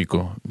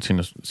específico?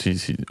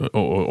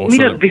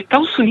 Mira, de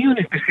Estados Unidos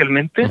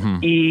especialmente, uh-huh,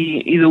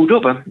 y de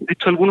Europa. De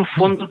hecho, algunos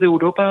fondos de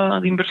Europa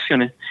de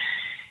inversiones.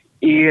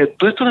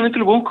 Todo esto también te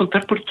lo podemos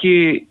contar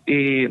porque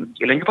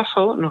el año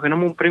pasado nos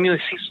ganamos un premio de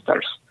Six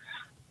Stars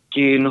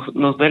que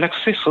nos da el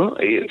acceso.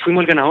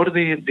 Fuimos el ganador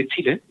de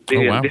Chile,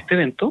 de este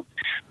evento,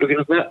 lo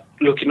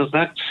que nos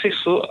da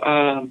acceso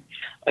a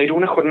ir a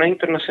una jornada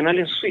internacional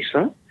en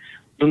Suiza,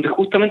 donde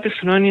justamente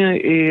se nos han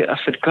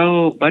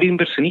acercado varios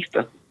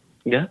inversionistas,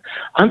 ¿ya?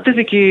 Antes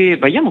de que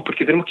vayamos,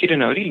 porque tenemos que ir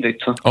en abril, de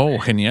hecho. Oh,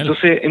 genial.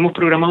 Entonces hemos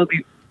programado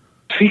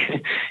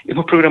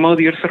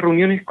diversas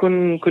reuniones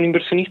con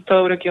inversionistas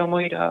ahora que vamos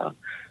a ir a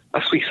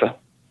Suiza.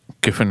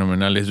 Qué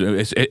fenomenal. Esto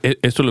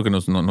es lo que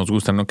nos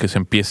gusta, ¿no? Que se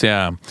empiece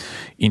a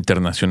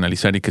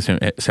internacionalizar y que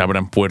se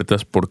abran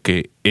puertas,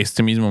 porque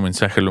este mismo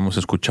mensaje lo hemos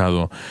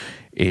escuchado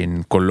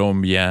en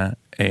Colombia,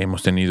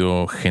 hemos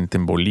tenido gente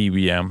en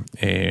Bolivia,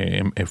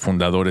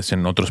 fundadores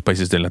en otros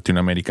países de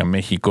Latinoamérica,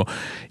 México,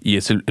 y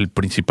es el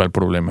principal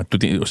problema.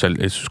 O sea,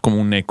 eso es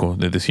como un eco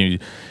de decir,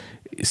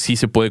 sí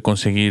se puede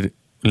conseguir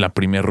la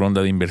primera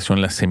ronda de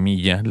inversión, la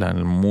semilla, la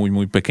muy,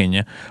 muy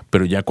pequeña,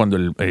 pero ya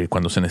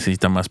cuando se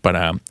necesita más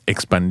para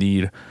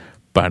expandir,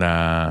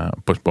 ahora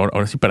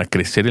sí, para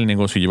crecer el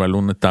negocio y llevarlo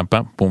a una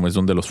etapa, pum, es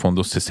donde los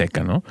fondos se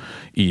secan, ¿no?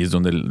 Y es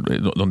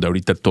donde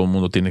ahorita todo el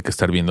mundo tiene que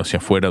estar viendo hacia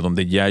afuera,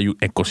 donde ya hay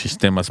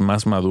ecosistemas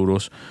más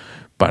maduros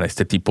para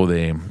este tipo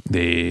de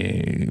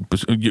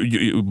pues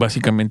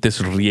básicamente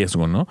es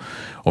riesgo, ¿no?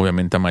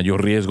 Obviamente a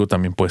mayor riesgo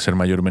también puede ser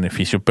mayor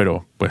beneficio,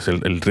 pero pues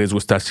el riesgo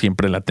está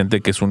siempre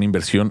latente, que es una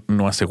inversión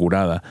no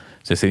asegurada.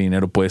 O sea, ese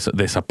dinero puede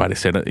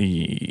desaparecer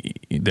y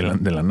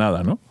de la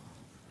nada, ¿no?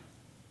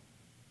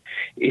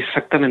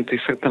 Exactamente.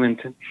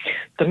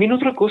 También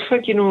otra cosa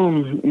que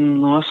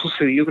no ha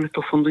sucedido con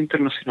estos fondos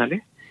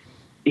internacionales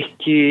es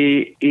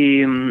que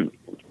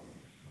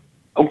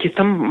aunque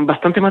están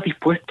bastante más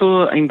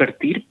dispuestos a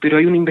invertir, pero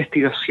hay una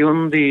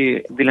investigación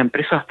de la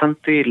empresa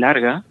bastante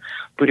larga.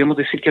 Podríamos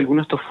decir que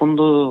algunos de estos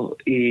fondos,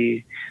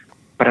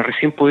 para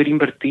recién poder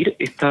invertir,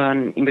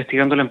 están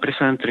investigando a la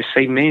empresa entre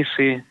 6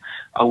 meses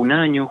a 1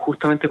 año,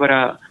 justamente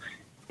para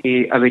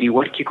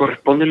averiguar qué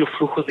corresponden los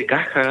flujos de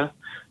caja,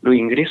 los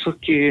ingresos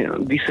que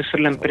dice ser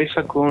la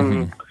empresa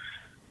con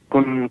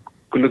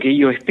lo que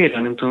ellos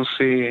esperan.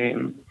 Entonces,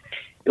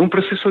 es un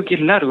proceso que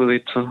es largo, de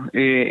hecho,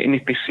 en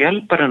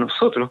especial para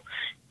nosotros,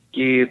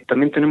 que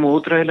también tenemos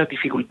otra de las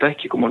dificultades,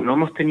 que como no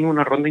hemos tenido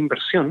una ronda de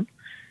inversión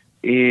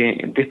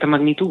de esta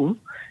magnitud,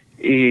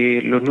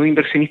 los nuevos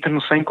inversionistas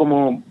no saben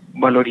cómo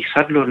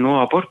valorizar los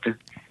nuevos aportes.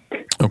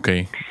 Ok.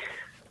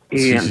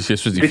 Sí, eso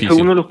es difícil. De hecho,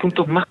 uno de los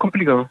puntos más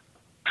complicados.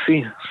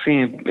 Sí.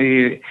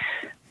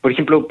 Por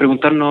ejemplo,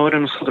 preguntarnos ahora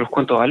nosotros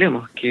cuánto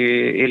valemos,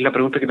 que es la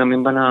pregunta que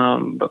también van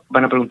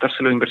a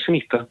preguntarse los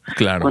inversionistas.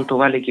 Claro. ¿Cuánto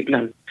vale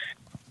QuePlan?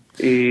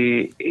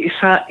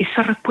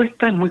 Esa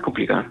respuesta es muy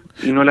complicada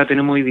y no la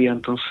tenemos hoy día.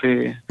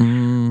 Entonces,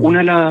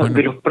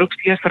 de los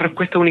proxies a esa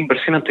respuesta es una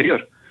inversión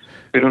anterior,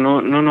 pero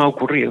no nos ha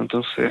ocurrido.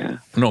 Entonces,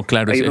 no,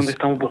 claro, ahí es donde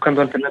estamos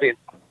buscando alternativas.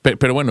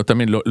 Pero bueno,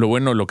 también lo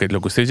bueno, lo que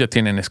ustedes ya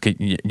tienen es que,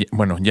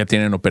 ya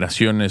tienen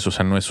operaciones, o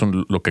sea, no es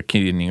lo que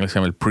aquí en inglés se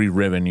llama el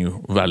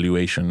pre-revenue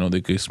valuation, ¿no?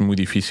 De que es muy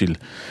difícil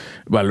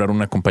valorar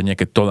una compañía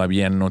que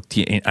todavía no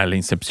tiene, a la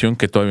incepción,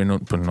 que todavía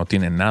no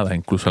tiene nada,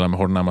 incluso a lo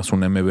mejor nada más un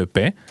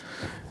MVP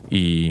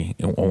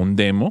o un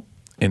demo.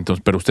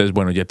 Entonces, pero ustedes,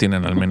 ya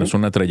tienen al menos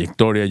una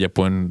trayectoria, ya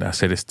pueden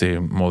hacer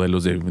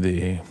modelos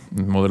de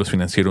modelos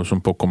financieros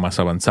un poco más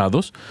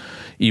avanzados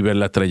y ver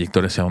la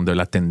trayectoria hacia dónde va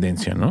la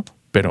tendencia, ¿no?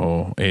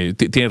 Pero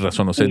tienes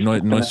razón, o sea,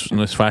 no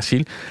es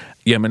fácil.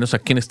 Y al menos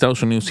aquí en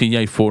Estados Unidos sí ya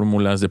hay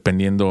fórmulas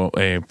dependiendo,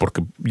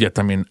 porque ya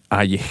también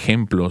hay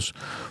ejemplos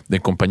de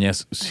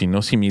compañías, si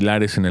no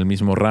similares en el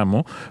mismo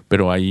ramo,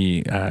 pero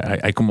hay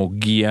como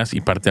guías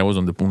y parteaguas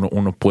donde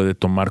uno puede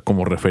tomar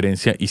como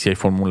referencia, y si hay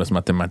fórmulas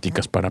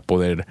matemáticas para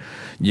poder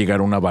llegar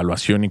a una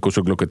evaluación,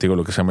 incluso lo que te digo,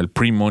 lo que se llama el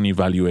pre-money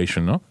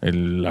valuation, ¿no?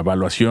 La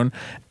evaluación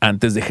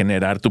antes de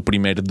generar tu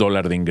primer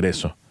 $1 de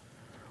ingreso.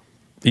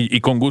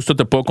 Y con gusto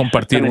te puedo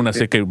compartir una.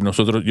 Sé que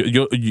nosotros,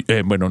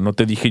 bueno, no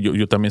te dije,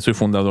 yo también soy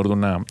fundador de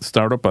una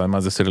startup,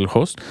 además de ser el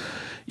host.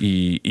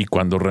 Y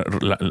cuando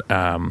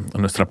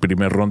nuestra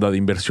primera ronda de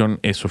inversión,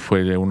 eso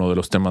fue uno de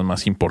los temas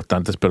más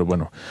importantes. Pero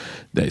bueno,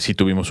 sí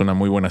tuvimos una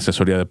muy buena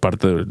asesoría de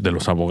parte de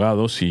los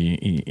abogados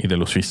y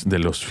de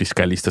los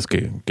fiscalistas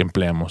que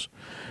empleamos.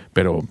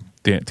 Pero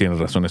tienes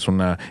razón,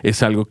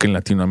 es algo que en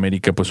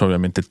Latinoamérica pues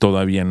obviamente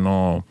todavía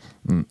no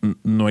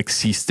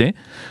existe,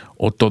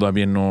 o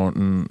todavía no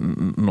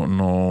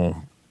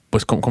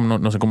pues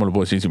no sé cómo lo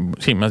puedo decir.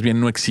 Sí, más bien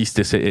no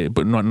existe,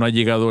 no ha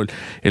llegado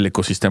el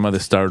ecosistema de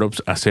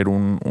startups a ser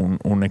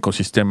un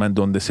ecosistema en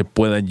donde se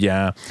pueda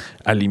ya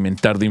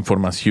alimentar de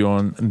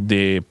información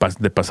de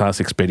pasadas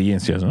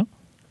experiencias, ¿no?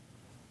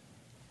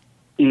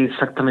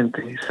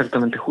 Exactamente,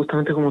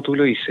 justamente como tú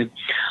lo dices.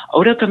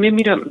 Ahora también,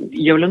 mira,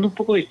 y hablando un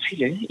poco de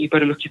Chile, y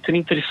para los que estén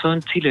interesados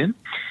en Chile,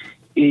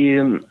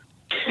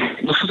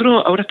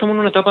 nosotros ahora estamos en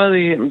una etapa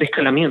de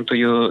escalamiento,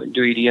 yo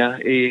diría,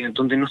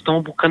 donde no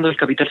estamos buscando el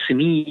capital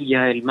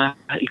semilla, el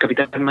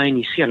capital más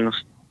inicial, ¿no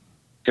es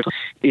cierto?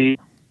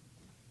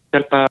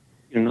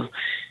 ¿No?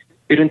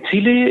 Pero en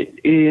Chile,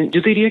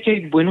 yo te diría que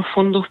hay buenos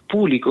fondos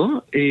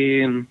públicos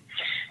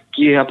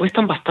que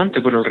apuestan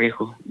bastante por el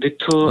riesgo. De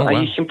hecho,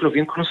 hay ejemplos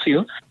bien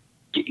conocidos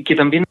que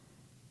también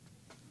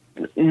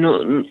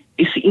no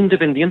es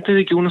independiente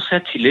de que uno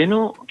sea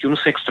chileno, que uno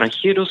sea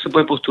extranjero, se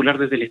puede postular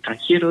desde el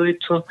extranjero, de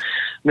hecho,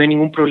 no hay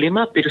ningún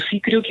problema, pero sí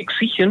creo que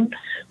exigen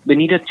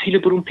venir a Chile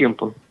por un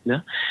tiempo,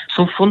 ¿ya?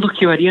 Son fondos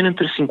que varían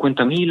entre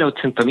 $50,000 a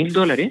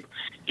 $80,000,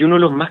 y uno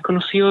de los más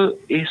conocidos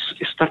es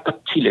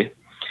Startup Chile,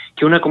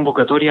 que es una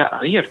convocatoria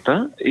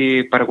abierta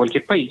para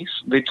cualquier país.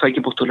 De hecho, hay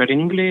que postular en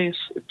inglés,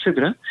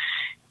 etcétera.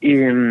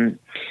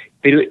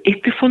 Pero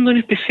este fondo en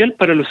especial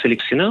para los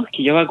seleccionados,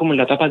 que ya va como en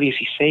la etapa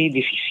 16,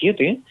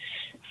 17,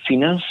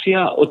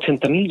 financia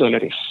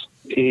 $80,000.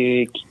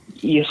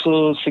 Y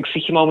eso se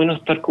exige más o menos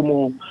estar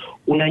como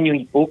un año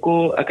y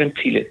poco acá en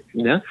Chile,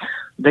 ¿ya?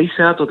 De ahí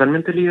se da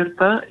totalmente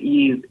libertad,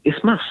 y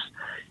es más,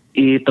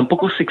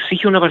 tampoco se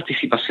exige una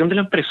participación de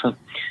la empresa.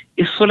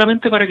 Es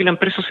solamente para que la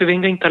empresa se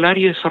venga a instalar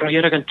y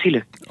desarrollar acá en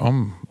Chile.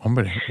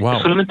 Hombre, wow.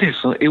 Es solamente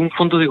eso, es un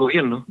fondo de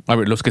gobierno. A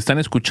ver, los que están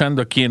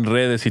escuchando aquí en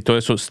redes y todo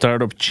eso,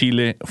 Startup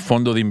Chile,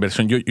 fondo de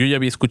inversión. Yo ya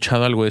había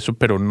escuchado algo de eso,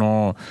 pero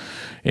no...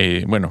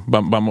 bueno,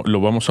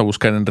 lo vamos a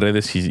buscar en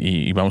redes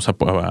y vamos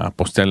a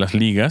postear las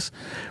ligas,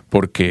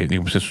 porque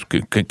digo, pues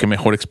qué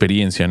mejor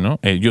experiencia, ¿no?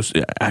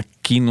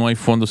 Aquí no hay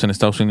fondos en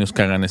Estados Unidos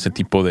que hagan ese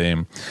tipo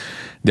de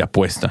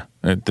apuesta.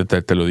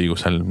 Te lo digo, o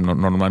sea,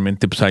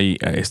 normalmente pues ahí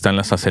están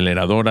las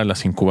aceleradoras,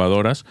 las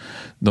incubadoras,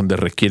 donde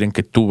requieren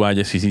que tú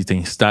vayas y sí te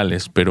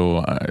instales,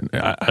 pero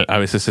a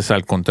veces es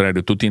al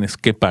contrario, tú tienes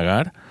que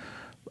pagar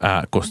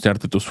a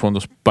costearte tus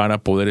fondos para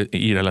poder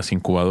ir a las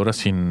incubadoras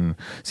sin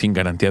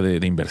garantía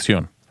de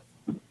inversión.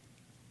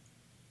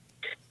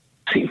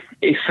 Sí,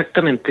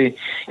 exactamente.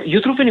 Y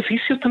otros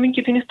beneficios también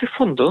que tiene este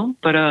fondo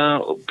para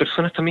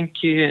personas también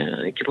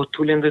que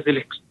postulen desde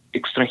el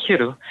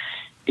extranjero.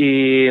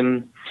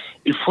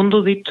 El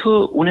fondo, de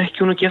hecho, una vez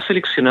que uno queda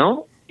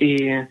seleccionado,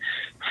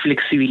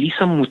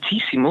 flexibiliza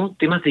muchísimo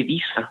temas de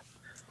visa,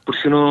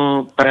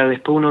 para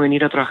después uno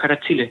venir a trabajar a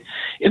Chile.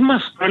 Es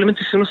más,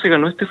 probablemente si uno se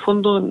ganó este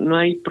fondo, no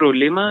hay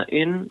problema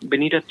en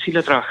venir a Chile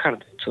a trabajar,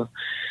 de hecho.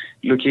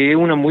 Lo que es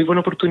una muy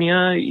buena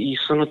oportunidad, y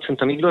son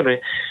 $80,000,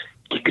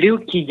 que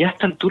creo que ya a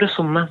esta altura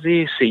son más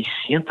de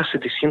 600,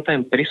 700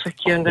 empresas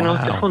que han ganado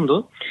este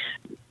fondo,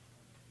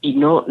 y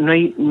no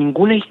hay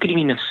ninguna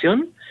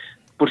discriminación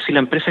por si la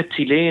empresa es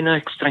chilena,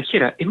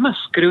 extranjera. Es más,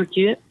 creo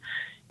que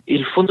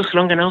el fondo se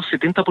lo han ganado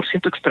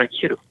 70%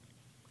 extranjero.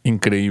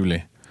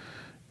 Increíble.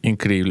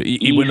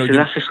 Y bueno, se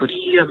da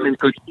asesoría,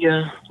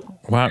 mentoría.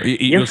 Wow.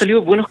 Y han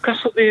salido buenos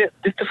casos de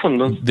este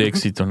fondo. De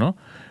éxito, ¿no?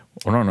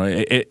 No,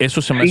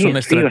 eso se me hace una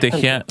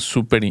estrategia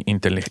súper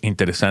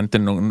interesante.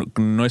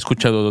 No he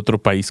escuchado de otro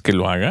país que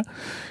lo haga.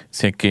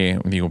 Sé que,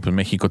 pues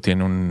México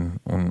tiene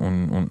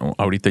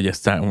ahorita ya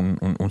está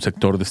un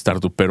sector de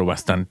startup, pero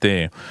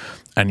bastante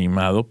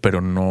animado, pero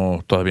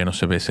todavía no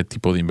se ve ese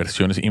tipo de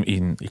inversiones,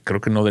 y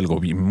creo que no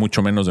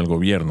mucho menos del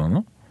gobierno,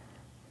 ¿no?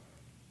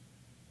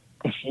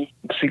 Sí,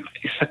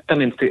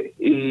 exactamente.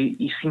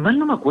 Y si mal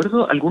no me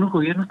acuerdo, algunos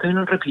gobiernos también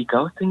han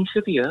replicado esta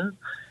iniciativa.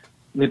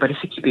 Me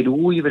parece que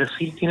Perú y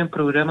Brasil tienen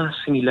programas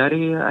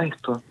similares a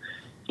esto.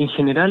 En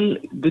general,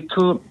 de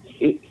hecho,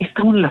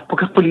 esta es una de las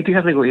pocas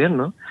políticas de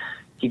gobierno,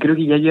 que creo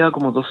que ya lleva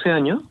como 12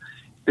 años,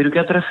 pero que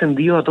ha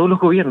trascendido a todos los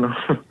gobiernos.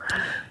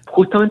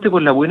 justamente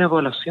por la buena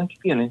evaluación que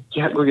tiene, que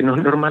es algo que no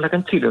es normal acá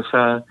en Chile. O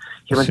sea,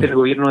 generalmente el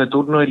gobierno de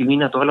turno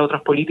elimina todas las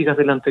otras políticas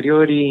del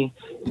anterior y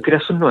crea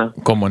sus nuevas.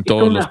 Como en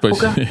todos los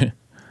países.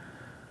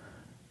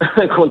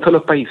 Como en todos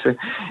los países,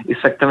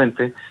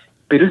 exactamente.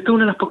 Pero esta es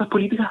una de las pocas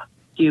políticas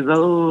que,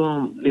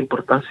 dado la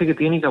importancia que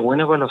tiene y la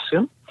buena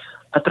evaluación,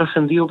 ha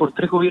trascendido por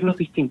 3 gobiernos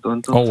distintos.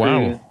 Entonces,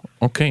 wow.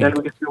 Okay. Es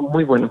algo que ha sido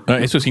muy bueno.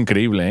 Eso es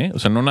increíble, ¿eh? O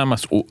sea, no nada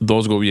más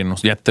 2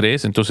 gobiernos, ya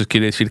 3, entonces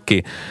quiere decir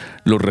que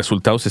los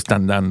resultados se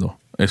están dando.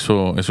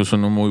 Eso es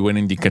un muy buen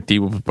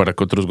indicativo para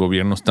que otros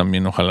gobiernos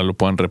también ojalá lo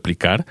puedan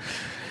replicar.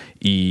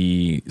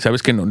 Y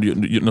sabes que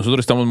nosotros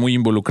estamos muy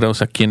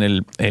involucrados aquí en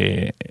el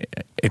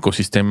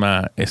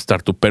ecosistema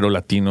startupero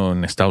latino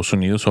en Estados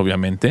Unidos,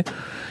 obviamente.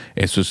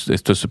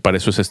 Para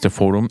eso es este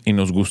foro, y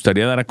nos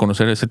gustaría dar a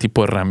conocer ese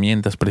tipo de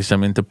herramientas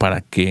precisamente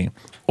para que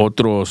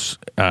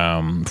otros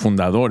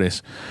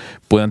fundadores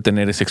puedan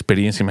tener esa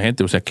experiencia.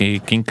 Imagínate, o sea,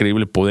 qué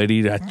increíble poder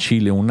ir a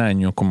Chile un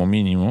año como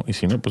mínimo, y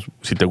si no, pues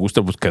si te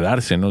gusta, pues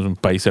quedarse, ¿no? Es un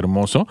país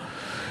hermoso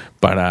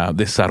para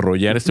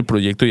desarrollar este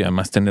proyecto y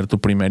además tener tu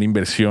primera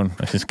inversión.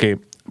 Así es que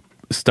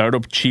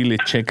Startup Chile,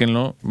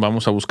 chéquenlo,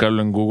 vamos a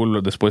buscarlo en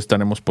Google, después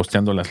estaremos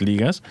posteando las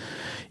ligas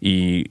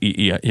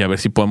y a ver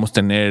si podemos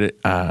tener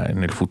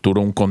en el futuro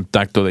un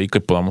contacto de ahí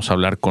que podamos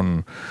hablar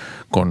con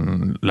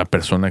la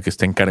persona que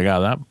esté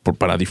encargada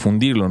para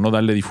difundirlo, ¿no?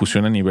 Darle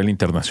difusión a nivel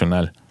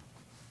internacional.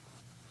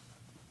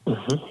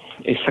 Uh-huh.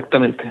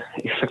 Exactamente.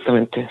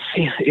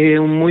 Sí, es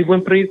un muy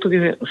buen proyecto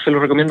que se lo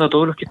recomiendo a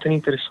todos los que estén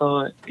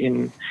interesados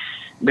en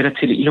ver a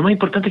Chile. Y lo más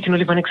importante es que no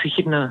les van a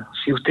exigir nada.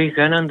 Si ustedes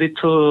ganan, de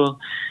hecho,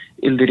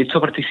 el derecho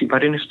a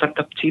participar en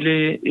Startup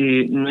Chile,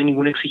 no hay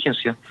ninguna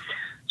exigencia.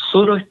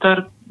 Solo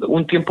estar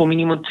un tiempo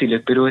mínimo en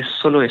Chile, pero es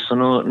solo eso.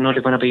 No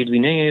les van a pedir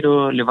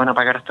dinero, les van a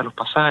pagar hasta los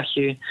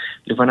pasajes,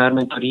 les van a dar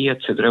mentoría,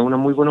 etcétera. Es una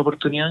muy buena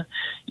oportunidad,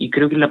 y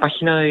creo que en la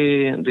página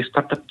de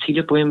Startup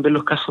Chile pueden ver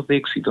los casos de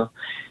éxito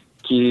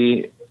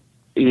que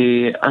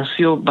han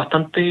sido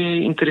bastante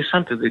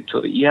interesantes, de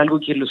hecho, y algo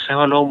que se ha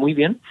evaluado muy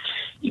bien.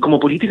 Y como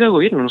política de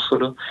gobierno, no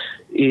solo,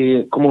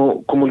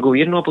 como el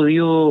gobierno ha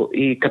podido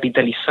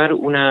capitalizar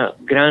una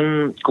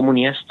gran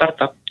comunidad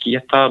startup que ya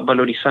está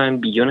valorizada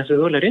en billones de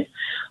dólares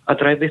a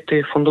través de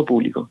este fondo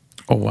público.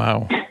 Oh,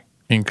 wow.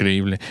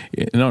 Increíble.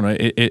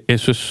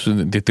 Eso es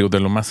de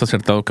lo más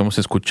acertado que hemos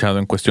escuchado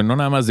en cuestión, no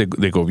nada más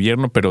de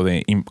gobierno, pero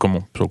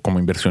como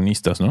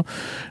inversionistas, ¿no?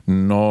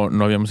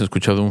 No habíamos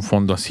escuchado un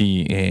fondo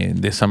así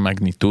de esa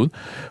magnitud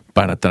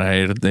para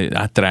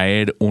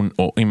atraer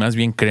y más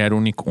bien crear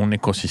un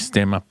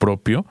ecosistema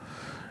propio.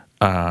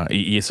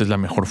 Y esa es la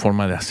mejor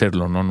forma de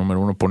hacerlo, ¿no? Número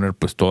 1, poner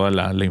pues toda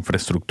la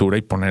infraestructura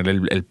y poner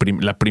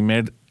la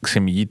primer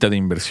semillita de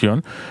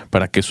inversión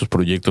para que esos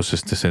proyectos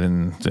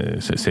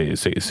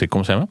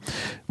 ¿cómo se llama?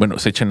 Bueno,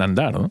 se echen a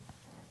andar, ¿no?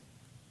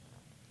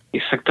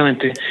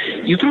 Exactamente.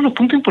 Y otro de los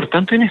puntos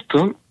importantes en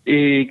esto,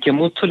 que a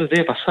muchos les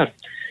debe pasar,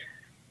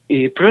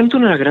 probablemente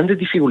una de las grandes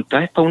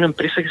dificultades para una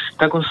empresa que se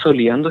está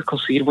consolidando es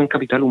conseguir buen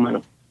capital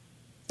humano.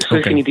 Eso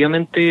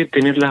definitivamente,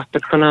 tener las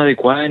personas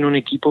adecuadas en un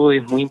equipo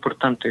es muy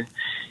importante.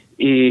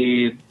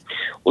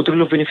 Otro de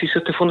los beneficios de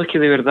este fondo es que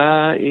de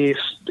verdad es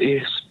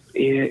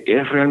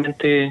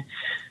realmente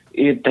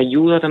te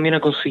ayuda también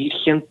a conseguir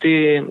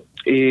gente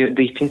de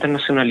distintas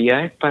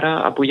nacionalidades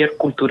para apoyar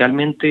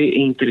culturalmente e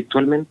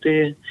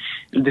intelectualmente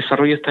el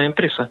desarrollo de estas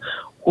empresas.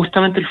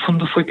 Justamente el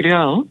fondo fue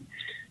creado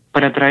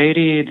para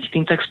atraer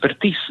distintas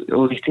expertise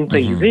o distintas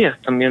ideas,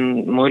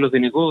 también modelos de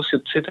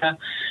negocio, etcétera,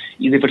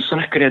 y de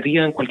personas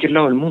creativas en cualquier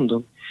lado del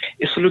mundo.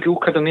 Eso es lo que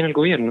busca también el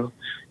gobierno,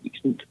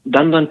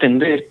 dando a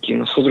entender que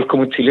nosotros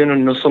como chilenos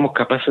no somos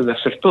capaces de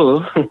hacer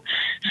todo,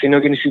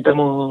 sino que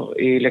necesitamos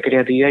la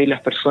creatividad y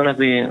las personas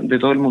de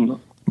todo el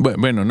mundo.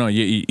 Bueno, no,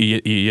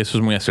 y eso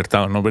es muy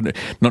acertado.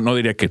 No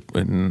diría que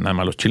nada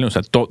más los chilenos,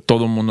 o sea,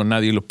 todo el mundo,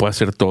 nadie lo puede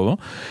hacer todo,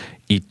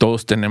 y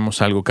todos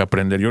tenemos algo que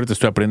aprender. Yo ahorita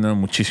estoy aprendiendo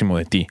muchísimo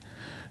de ti,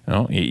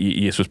 ¿no?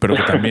 Y eso espero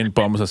que también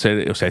podamos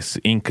hacer. O sea, es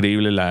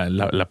increíble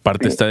la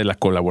parte esta de la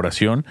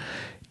colaboración.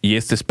 Y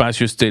este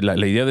espacio,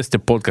 la idea de este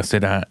podcast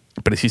era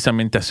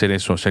precisamente hacer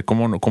eso, o sea,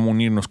 cómo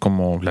unirnos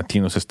como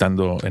latinos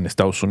estando en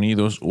Estados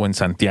Unidos o en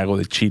Santiago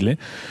de Chile,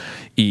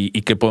 y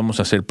qué podemos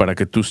hacer para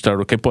que tu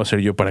startup, qué puedo hacer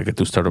yo para que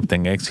tu startup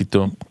tenga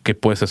éxito, qué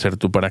puedes hacer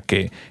tú para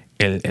que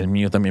el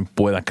mío también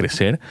pueda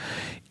crecer,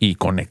 y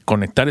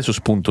conectar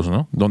esos puntos,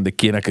 ¿no? Donde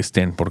quiera que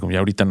estén, porque ya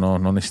ahorita no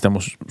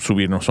necesitamos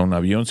subirnos a un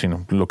avión,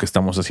 sino lo que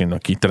estamos haciendo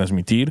aquí,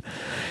 transmitir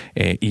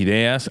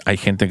ideas. Hay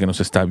gente que nos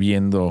está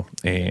viendo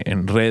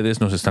en redes,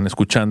 nos están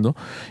escuchando,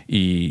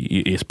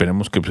 y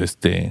esperemos que pues,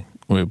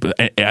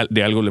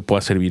 de algo le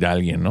pueda servir a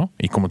alguien, ¿no?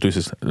 Y como tú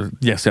dices,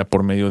 ya sea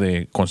por medio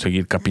de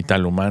conseguir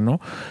capital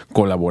humano,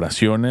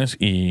 colaboraciones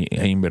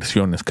e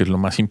inversiones, que es lo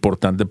más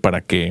importante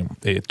para que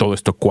todo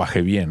esto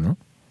cuaje bien, ¿no?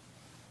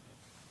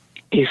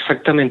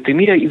 Exactamente.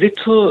 Mira, y de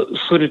hecho,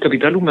 sobre el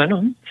capital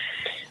humano,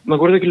 me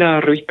acuerdo que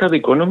la revista The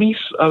Economist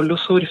habló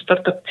sobre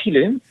Startup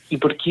Chile y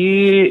por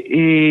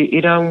qué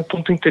era un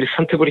punto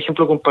interesante, por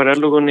ejemplo,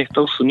 compararlo con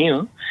Estados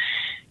Unidos.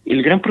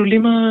 El gran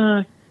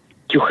problema,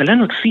 que ojalá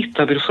no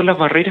exista, pero son las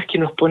barreras que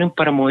nos ponen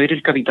para mover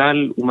el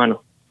capital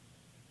humano.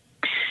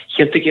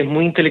 gente que es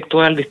muy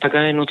intelectual,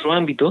 destacada en otro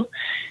ámbito,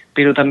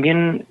 pero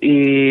también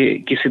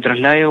que se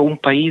traslade a un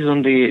país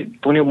donde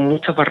pone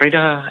muchas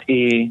barreras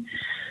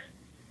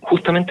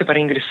justamente para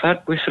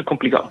ingresar puede ser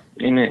complicado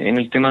en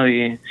el tema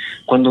de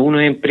cuando uno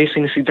es empresa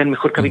y necesita el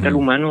mejor capital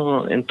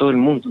humano en todo el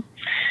mundo.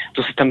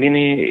 Entonces también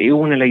es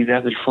una de las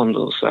ideas del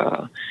fondo. O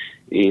sea,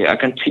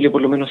 acá en Chile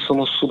por lo menos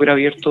somos súper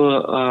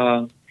abiertos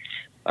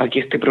a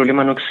que este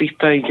problema no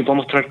exista y que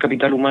podamos traer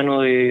capital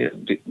humano de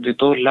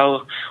todos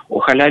lados.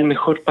 Ojalá el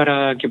mejor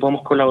para que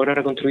podamos colaborar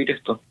a construir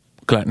esto.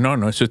 Claro,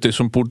 no, eso es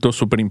un punto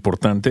súper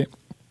importante,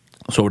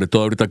 sobre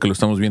todo ahorita que lo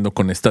estamos viendo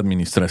con esta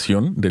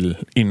administración del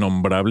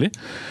innombrable.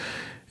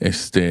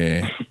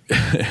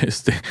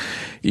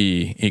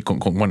 Y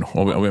bueno,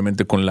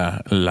 obviamente con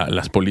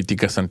las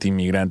políticas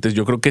anti-inmigrantes,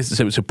 yo creo que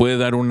se puede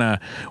dar una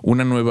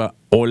nueva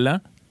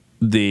ola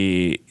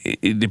de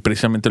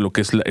precisamente lo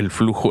que es el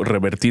flujo,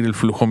 revertir el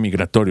flujo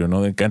migratorio,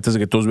 ¿no? De que antes de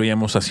que todos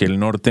veíamos hacia el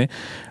norte,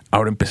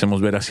 ahora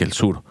empecemos a ver hacia el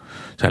sur. O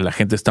sea, la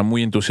gente está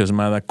muy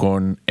entusiasmada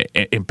con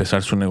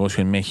empezar su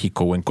negocio en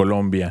México o en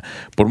Colombia,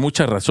 por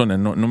muchas razones,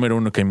 ¿no? Número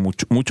uno, que hay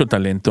mucho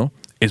talento.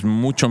 Es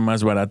mucho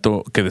más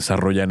barato que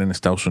desarrollar en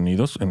Estados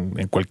Unidos,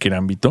 en cualquier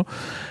ámbito.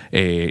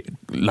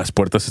 Las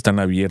puertas están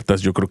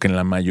abiertas, yo creo que en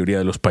la mayoría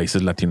de los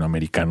países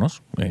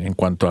latinoamericanos, en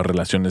cuanto a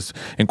relaciones,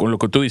 con lo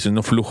que tú dices,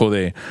 no flujo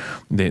de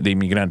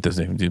inmigrantes,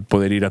 de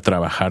poder ir a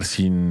trabajar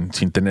sin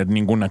tener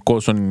ningún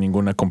acoso ni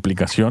ninguna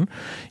complicación.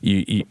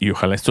 Y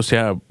ojalá esto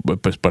sea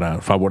pues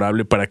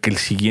favorable para que el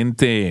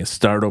siguiente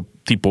startup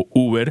tipo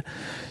Uber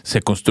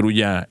se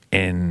construya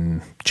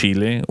en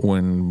Chile o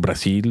en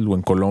Brasil o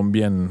en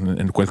Colombia,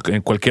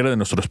 en cualquiera de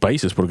nuestros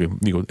países, porque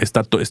digo,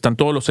 están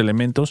todos los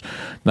elementos,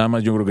 nada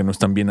más yo creo que no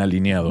están bien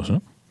alineados,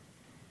 ¿no?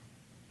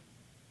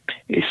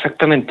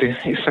 Exactamente.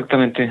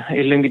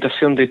 Es la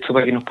invitación de esto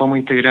para que nos podamos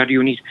integrar y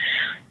unir.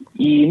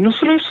 Y no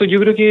solo eso, yo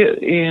creo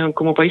que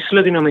como países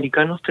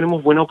latinoamericanos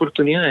tenemos buenas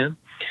oportunidades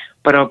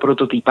para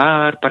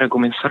prototipar, para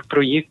comenzar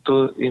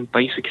proyectos en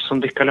países que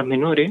son de escalas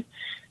menores,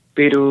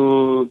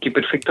 pero que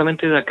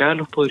perfectamente de acá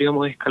los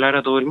podríamos escalar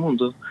a todo el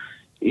mundo.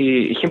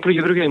 Ejemplos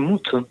yo creo que hay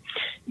muchos.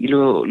 Y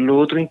lo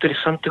otro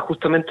interesante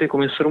justamente de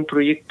comenzar un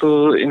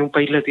proyecto en un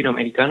país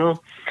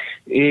latinoamericano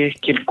es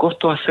que el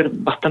costo va a ser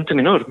bastante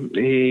menor.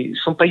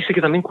 Son países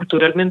que también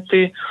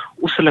culturalmente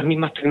usan las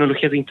mismas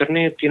tecnologías de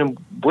Internet, tienen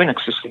buen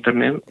acceso a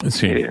Internet.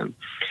 Sí.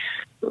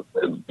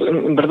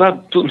 En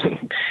verdad,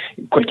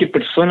 cualquier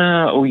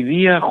persona hoy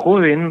día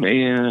joven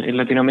en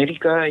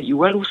Latinoamérica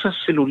igual usa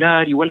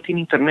celular, igual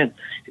tiene Internet.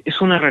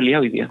 Es una realidad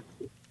hoy día.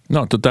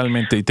 No,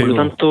 totalmente. Y por lo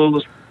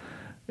tanto,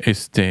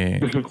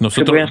 nosotros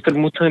se pueden hacer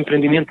muchos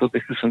emprendimientos de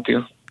ese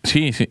sentido.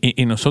 Sí,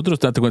 y nosotros,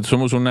 date cuenta,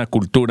 somos una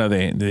cultura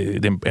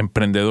de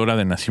emprendedora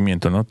de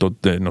nacimiento, ¿no?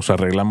 Nos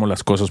arreglamos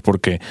las cosas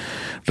porque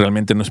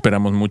realmente no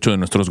esperamos mucho de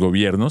nuestros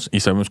gobiernos y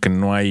sabemos que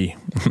no hay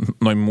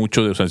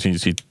mucho de, o sea,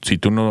 si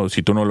tú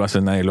no lo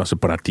haces, nadie lo hace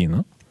para ti,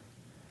 ¿no?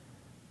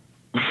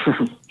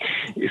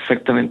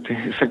 Exactamente.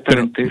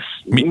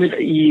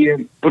 Y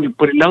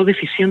por el lado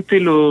deficiente,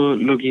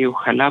 lo que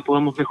ojalá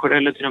podamos mejorar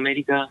en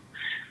Latinoamérica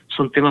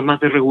son temas más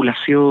de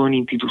regulación,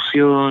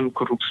 institución,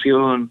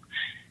 corrupción.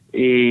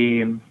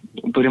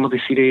 Podríamos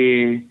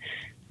decir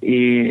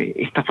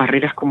estas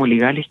barreras como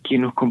legales que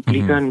nos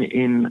complican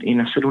en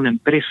hacer una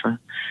empresa.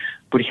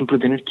 Por ejemplo,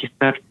 tener que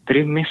estar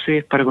 3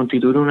 meses para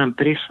constituir una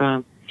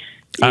empresa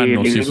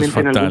legalmente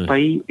en algún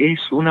país es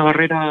una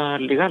barrera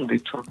legal, de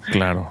hecho.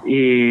 Claro.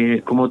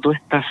 Como toda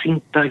esta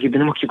cinta que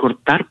tenemos que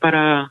cortar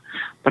para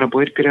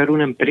poder crear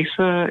una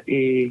empresa,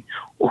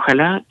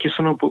 ojalá que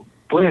eso no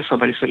pueda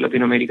desaparecer en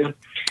Latinoamérica.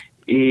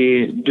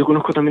 Yo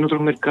conozco también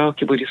otros mercados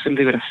que podría ser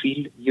de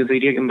Brasil. Yo te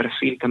diría que en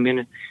Brasil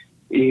también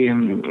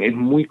es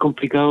muy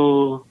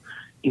complicado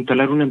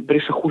instalar una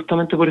empresa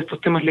justamente por estos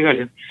temas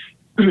legales.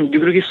 Yo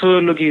creo que eso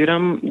es lo que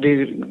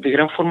de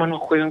gran forma nos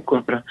juega en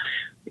contra,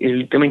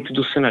 el tema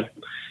institucional.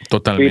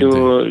 Totalmente.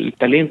 Pero el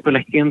talento,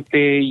 la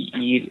gente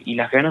y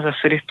las ganas de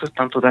hacer esto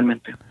están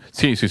totalmente.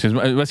 Sí, es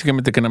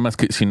básicamente que nada más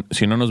que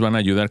si no nos van a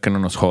ayudar, que no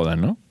nos jodan,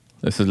 ¿no?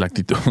 Esa es la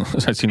actitud. O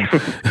sea, si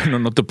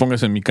no te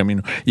pongas en mi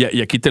camino.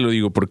 Y aquí te lo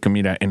digo porque,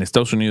 mira, en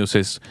Estados Unidos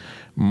es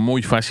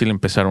muy fácil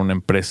empezar una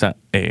empresa,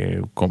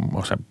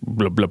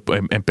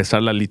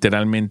 empezarla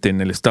literalmente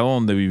en el estado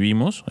donde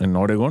vivimos, en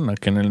Oregon,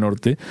 aquí en el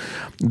norte,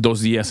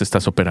 2 días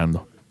estás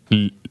operando.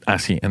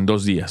 Así, en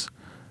 2 días.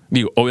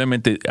 Digo,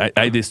 obviamente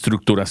hay de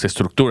estructuras,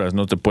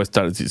 no te puede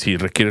estar, si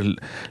requieres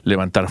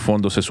levantar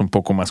fondos es un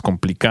poco más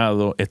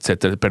complicado,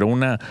 etcétera. Pero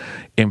una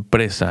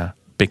empresa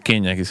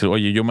pequeña que dice,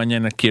 oye, yo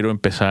mañana quiero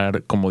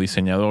empezar como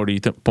diseñador y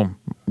pum,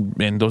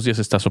 en 2 días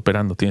estás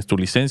operando, tienes tu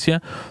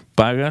licencia,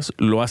 pagas,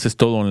 lo haces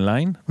todo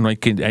online, no hay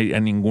que ir a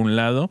ningún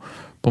lado,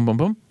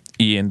 pum,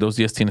 y en 2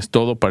 días tienes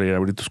todo para ir a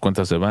abrir tus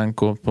cuentas de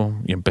banco,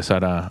 pum, y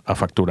empezar a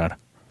facturar.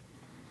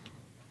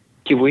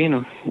 Qué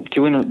bueno.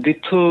 De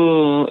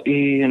hecho,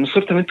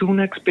 nosotros también tuvimos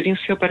una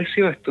experiencia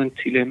parecida a esto en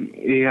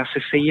Chile. Hace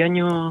 6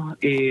 años,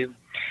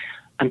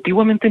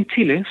 antiguamente en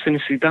Chile se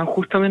necesitaban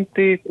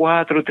justamente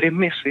 4 o 3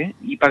 meses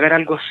y pagar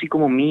algo así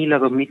como $1,000 a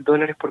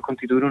 $2,000 por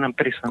constituir una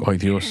empresa. ¡Ay,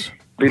 Dios!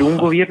 Pero un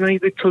gobierno ahí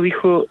de hecho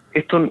dijo,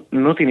 esto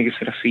no tiene que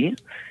ser así,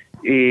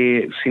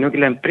 sino que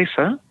la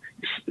empresa,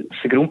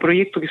 se creó un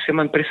proyecto que se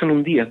llama Empresa en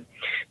un día.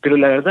 Pero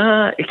la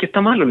verdad es que está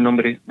malo el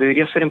nombre,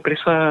 debería ser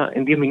Empresa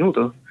en 10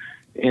 minutos,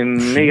 en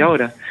media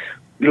hora.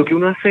 Lo que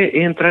uno hace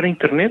es entrar a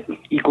internet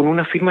y con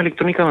una firma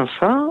electrónica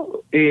avanzada,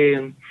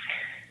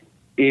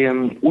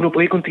 uno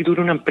puede constituir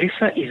una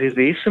empresa y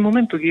desde ese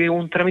momento, que es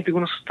un trámite que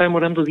uno se está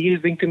demorando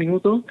 10, 20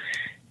 minutos,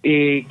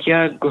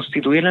 ya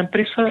constituye la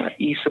empresa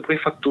y se puede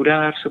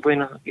facturar,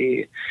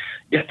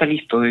 ya está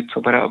listo de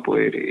hecho para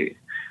poder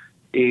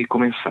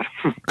comenzar.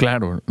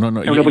 Claro, es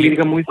una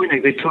política muy buena y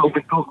de hecho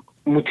aumentó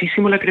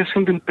muchísimo la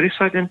creación de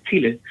empresas acá en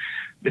Chile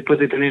después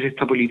de tener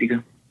esta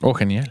política. Oh,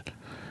 genial.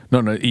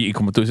 Y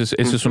como tú dices,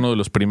 ese es uno de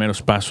los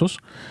primeros pasos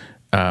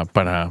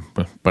para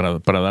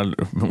dar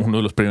uno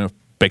de los primeros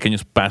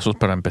pequeños pasos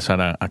para empezar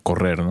a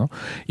correr, ¿no?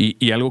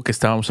 Y algo que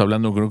estábamos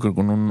hablando, creo que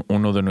con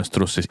uno de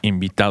nuestros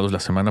invitados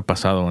la semana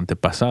pasada o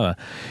antepasada,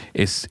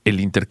 es el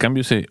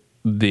intercambio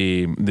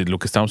de lo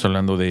que estamos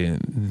hablando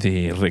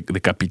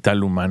de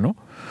capital humano,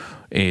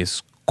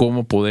 es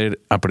cómo poder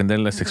aprender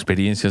las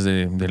experiencias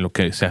de lo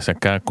que se hace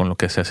acá con lo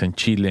que se hace en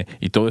Chile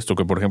y todo esto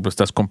que, por ejemplo,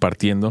 estás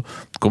compartiendo,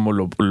 cómo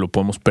lo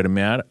podemos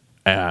permear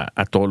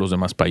a todos los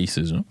demás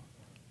países, ¿no?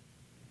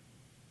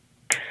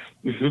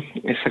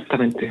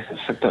 Exactamente.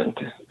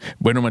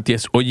 Bueno,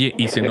 Matías, oye,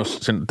 y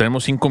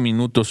tenemos 5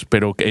 minutos,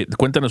 pero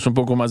cuéntanos un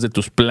poco más de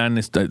tus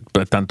planes,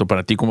 tanto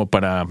para ti como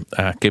para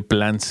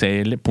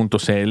QuePlan.cl.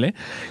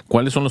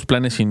 ¿Cuáles son los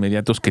planes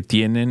inmediatos que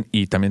tienen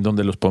y también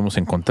dónde los podemos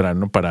encontrar,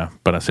 ¿no? para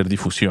hacer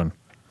difusión?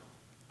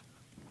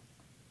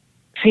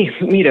 Sí,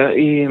 mira,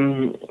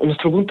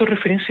 nuestro punto de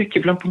referencia es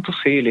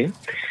QuePlan.cl.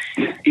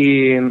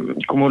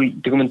 Como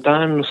te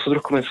comentaba,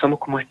 nosotros comenzamos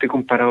como este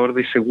comparador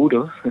de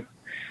seguros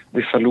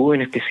de salud,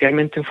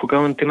 especialmente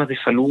enfocado en temas de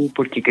salud,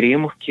 porque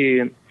creemos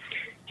que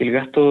el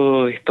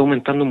gasto está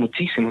aumentando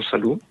muchísimo en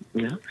salud,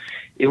 ¿ya?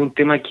 Es un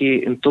tema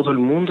que en todo el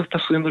mundo está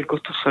subiendo el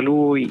costo de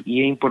salud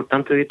y es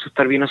importante, de hecho,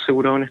 estar bien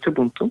asegurado en este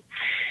punto.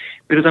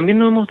 Pero también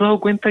nos hemos dado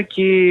cuenta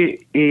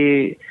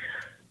que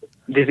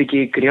desde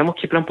que creamos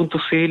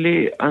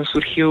QuePlan.cl han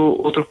surgido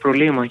otros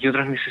problemas y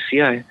otras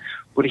necesidades.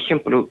 Por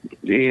ejemplo,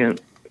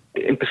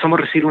 empezamos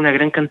a recibir una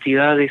gran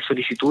cantidad de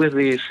solicitudes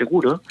de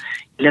seguro.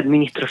 La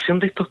administración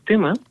de estos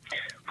temas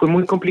fue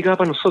muy complicada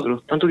para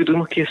nosotros, tanto que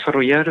tuvimos que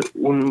desarrollar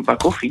un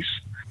back office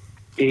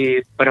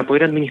para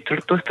poder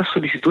administrar todas estas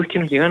solicitudes que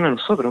nos llegan a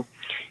nosotros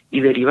y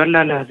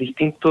derivarlas a los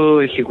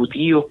distintos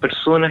ejecutivos,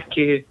 personas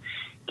que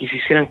se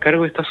hicieran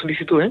cargo de estas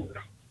solicitudes.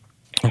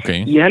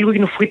 Okay. Y algo que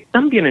nos fue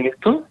tan bien en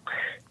esto,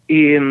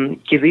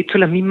 que de hecho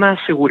las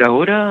mismas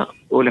aseguradoras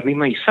o las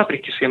mismas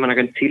ISAPRES que se llaman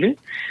acá en Chile,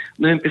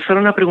 nos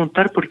empezaron a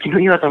preguntar por qué no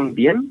iba tan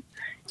bien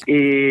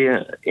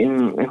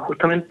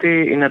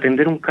justamente en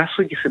atender un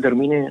caso y que se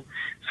termine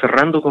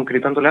cerrando,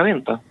 concretando la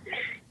venta.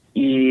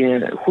 Y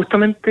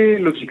justamente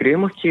lo que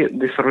creemos es que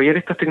desarrollar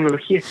estas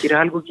tecnologías, que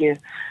era algo que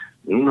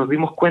nos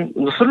dimos cuenta,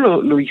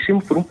 nosotros lo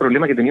hicimos por un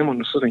problema que teníamos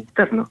nosotros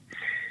internos,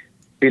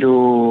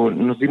 pero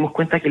nos dimos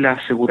cuenta que las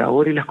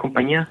aseguradoras y las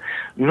compañías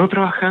no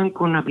trabajaban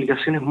con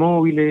aplicaciones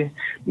móviles,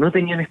 no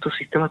tenían estos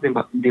sistemas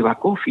de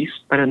back office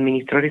para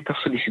administrar estas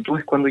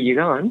solicitudes cuando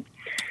llegaban.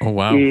 Oh,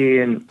 wow.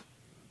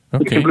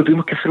 Por ejemplo,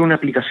 tuvimos que hacer una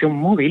aplicación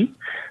móvil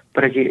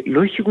para que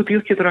los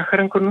ejecutivos que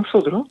trabajaran con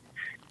nosotros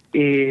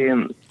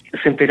se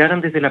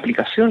enteraran desde la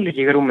aplicación, les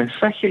llegara un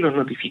mensaje, los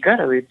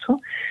notificara, de hecho,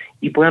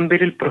 y puedan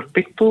ver el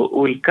prospecto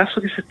o el caso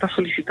que se está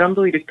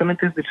solicitando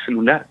directamente desde el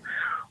celular.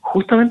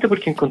 Justamente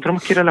porque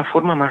encontramos que era la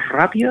forma más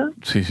rápida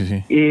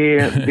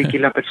de que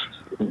la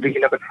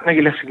persona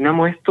que le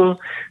asignamos esto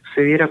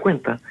se diera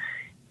cuenta.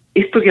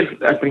 Esto que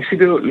al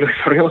principio lo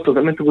desarrollamos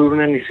totalmente por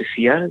una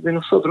necesidad de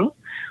nosotros,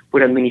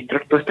 por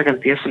administrar toda esta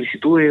cantidad de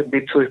solicitudes. De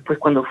hecho, después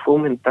cuando fue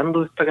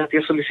aumentando esta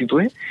cantidad de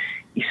solicitudes,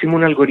 hicimos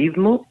un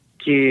algoritmo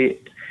que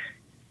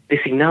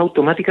designaba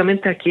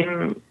automáticamente a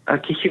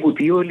qué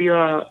ejecutivo le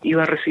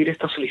iba a recibir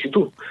esta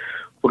solicitud.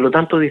 Por lo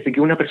tanto, desde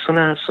que una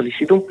persona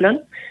solicita un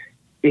plan,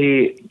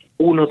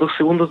 1 o 2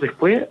 segundos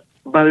después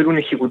va a haber un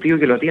ejecutivo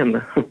que lo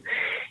atienda.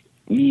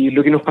 Y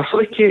lo que nos pasó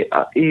es que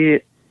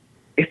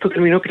esto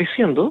terminó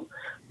creciendo.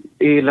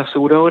 La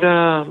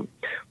aseguradora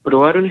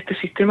probaron este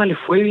sistema, les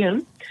fue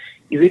bien,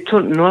 y de hecho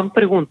nos han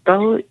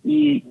preguntado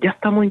y ya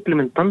estamos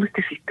implementando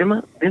este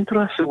sistema dentro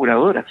de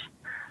aseguradoras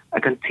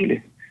acá en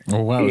Chile.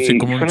 Oh, wow. Sí,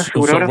 como un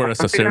software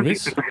as a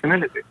service.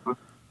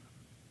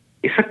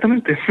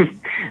 Exactamente,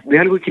 de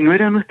algo que no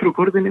era nuestro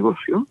core de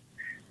negocio,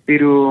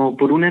 pero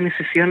por una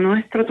necesidad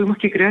nuestra tuvimos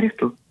que crear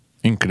esto.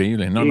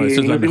 Increíble, esa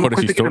es las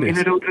mejores historias.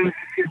 Era otra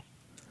necesidad.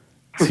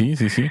 Sí.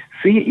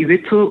 Sí, y de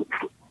hecho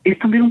es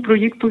también un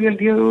proyecto que al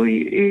día de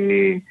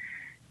hoy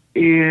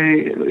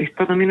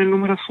está también en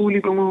número azul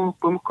y podemos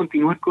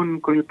continuar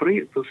con el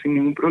proyecto sin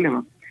ningún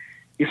problema.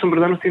 Y eso en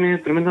verdad nos tiene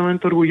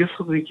tremendamente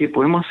orgullosos de que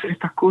podemos hacer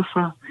estas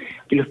cosas,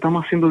 que lo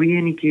estamos haciendo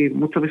bien y que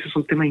muchas veces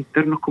son temas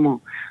internos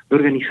como de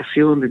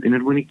organización, de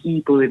tener buen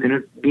equipo, de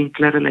tener bien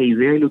clara la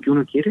idea de lo que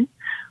uno quiere,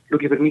 lo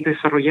que permite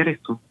desarrollar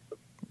esto.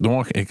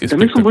 No,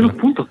 también son buenos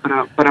puntos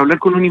para hablar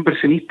con un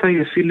inversionista y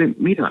decirle,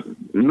 mira,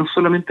 no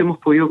solamente hemos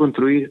podido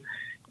construir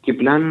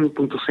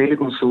QuePlan.cl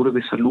con seguros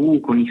de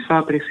salud, con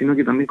ISAPRE, sino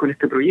que también con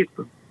este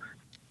proyecto.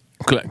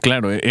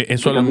 Claro,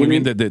 eso habla muy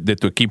bien de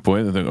tu equipo,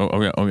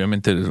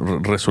 obviamente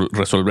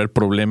resolver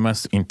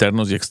problemas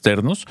internos y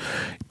externos,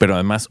 pero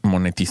además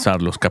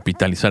monetizarlos,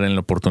 capitalizar en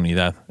la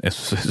oportunidad.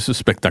 Eso es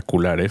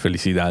espectacular,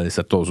 felicidades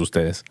a todos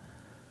ustedes.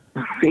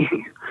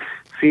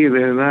 Sí, de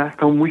verdad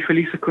estamos muy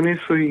felices con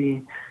eso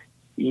y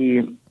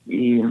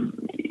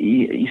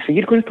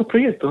seguir con estos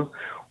proyectos.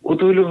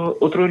 Otro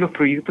de los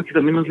proyectos que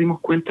también nos dimos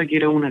cuenta que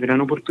era una gran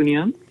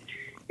oportunidad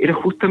era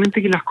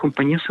justamente que las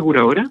compañías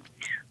aseguradoras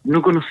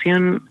no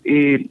conocían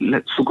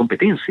su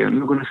competencia,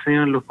 no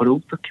conocían los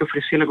productos que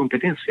ofrecía la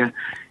competencia.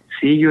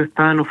 Si ellos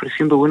estaban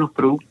ofreciendo buenos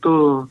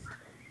productos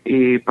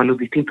para los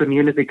distintos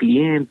niveles de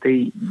cliente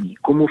y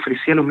cómo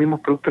ofrecía los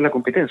mismos productos la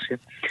competencia.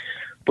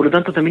 Por lo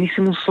tanto, también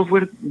hicimos un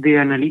software de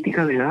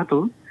analítica de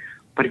datos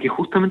para que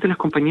justamente las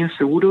compañías de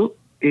seguro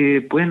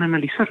puedan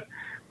analizar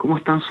cómo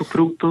están sus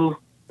productos,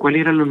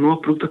 cuáles eran los nuevos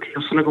productos que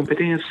lanzó la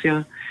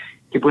competencia,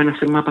 que pueden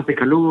hacer mapas de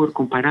calor,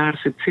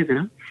 compararse,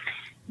 etcétera.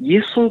 Y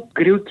eso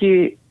creo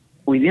que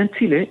hoy día en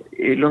Chile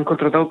lo han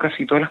contratado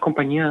casi todas las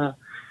compañías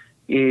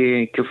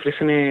que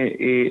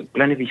ofrecen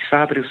planes de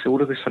ISAPRE o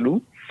seguros de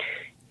salud.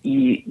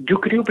 Y yo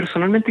creo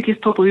personalmente que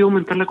esto ha podido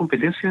aumentar la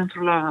competencia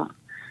dentro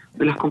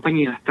de las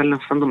compañías. Están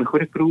lanzando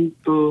mejores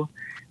productos,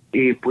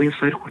 pueden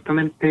saber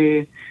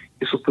justamente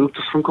que sus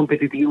productos son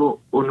competitivos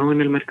o no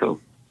en el mercado.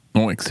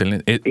 Oh,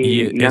 excelente.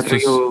 Y ha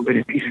traído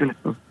beneficios en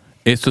esto.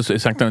 Esto es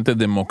exactamente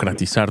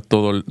democratizar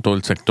todo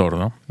el sector,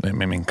 ¿no?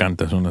 Me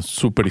encanta, es una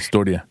súper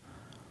historia.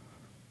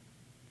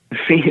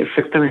 Sí,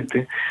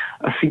 exactamente.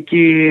 Así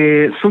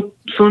que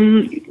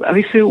son a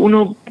veces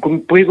uno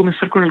puede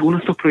comenzar con algunos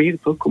de estos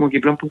proyectos, como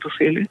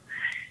QuePlan.cl,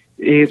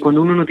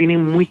 cuando uno no tiene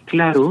muy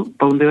claro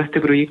para dónde va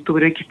este proyecto,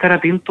 pero hay que estar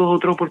atento a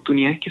otras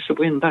oportunidades que se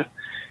pueden dar,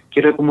 que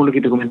era como lo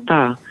que te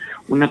comentaba,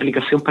 una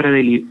aplicación para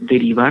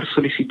derivar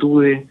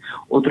solicitudes,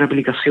 otra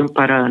aplicación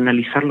para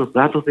analizar los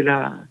datos de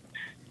la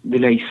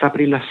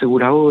ISAPRE y la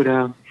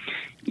aseguradora,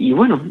 y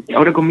bueno,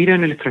 ahora con mira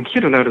en el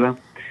extranjero, la verdad,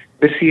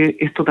 ver si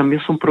esto también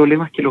son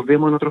problemas que los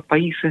vemos en otros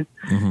países,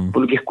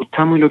 por lo que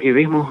escuchamos y lo que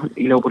vemos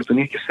y las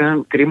oportunidades que se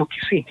dan, creemos que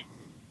sí.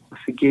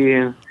 Así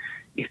que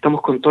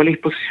estamos con toda la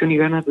disposición y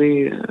ganas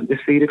de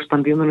seguir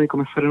expandiéndonos y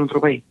comenzar en otro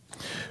país.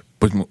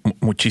 Pues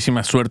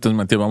muchísimas suertes,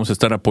 Matías. Vamos a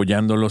estar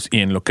apoyándolos y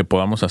en lo que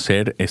podamos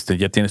hacer,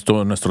 ya tienes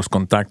todos nuestros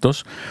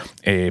contactos.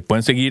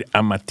 Pueden seguir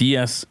a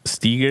Matias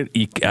Stager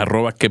y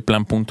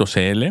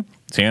 @QuePlan.cl.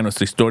 Sigan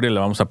nuestra historia, la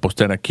vamos a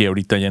postear aquí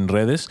ahorita ya en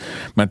redes.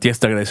 Matías,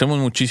 te agradecemos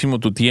muchísimo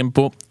tu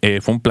tiempo.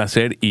 Fue un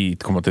placer y,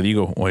 como te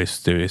digo,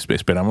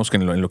 esperamos que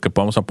en lo que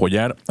podamos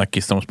apoyar, aquí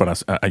estamos para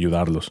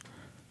ayudarlos.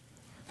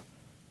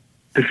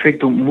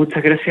 Perfecto,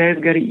 muchas gracias,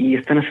 Edgar, y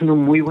están haciendo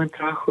un muy buen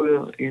trabajo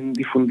en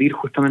difundir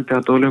justamente a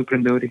todos los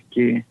emprendedores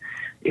que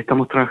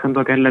estamos trabajando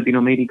acá en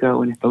Latinoamérica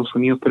o en Estados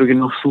Unidos, pero que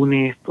nos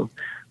une esto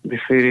de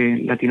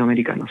ser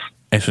latinoamericanos.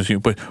 Eso sí,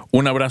 pues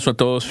un abrazo a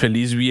todos,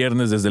 feliz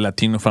viernes desde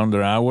Latino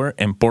Founder Hour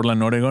en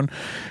Portland, Oregon.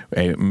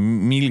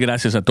 Mil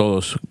gracias a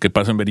todos, que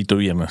pasen verito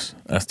viernes.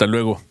 Hasta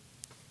luego.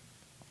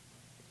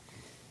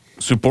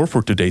 Support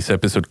for today's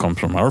episode comes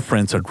from our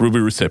friends at Ruby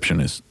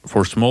Receptionist.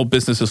 For small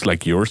businesses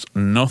like yours,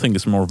 nothing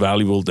is more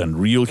valuable than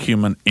real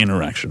human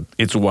interaction.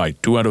 It's why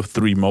 2 out of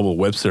 3 mobile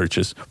web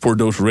searches for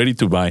those ready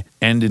to buy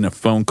end in a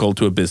phone call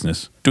to a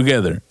business.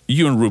 Together,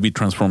 you and Ruby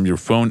transform your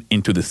phone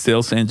into the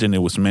sales engine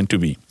it was meant to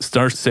be.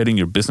 Start setting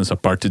your business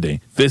apart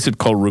today. Visit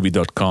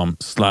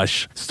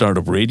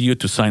callruby.com/startupradio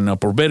to sign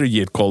up, or better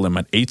yet, call them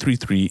at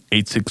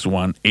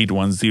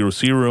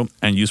 833-861-8100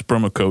 and use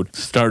promo code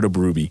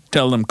StartupRuby.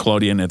 Tell them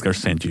Claudia and Edgar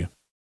sent you.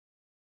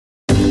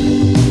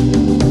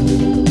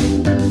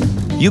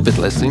 You've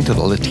been listening to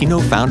the Latino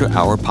Founder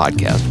Hour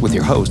podcast with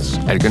your hosts,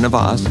 Edgar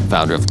Navas,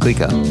 founder of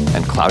Clica,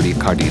 and Claudia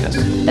Cardenas.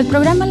 El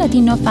programa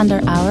Latino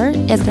Founder Hour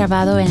es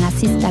grabado en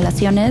las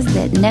instalaciones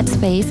de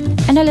NetSpace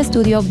en el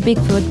estudio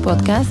Bigfoot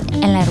Podcast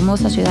en la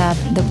hermosa ciudad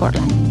de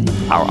Portland.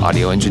 Our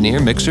audio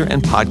engineer, mixer,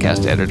 and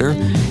podcast editor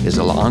is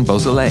Alon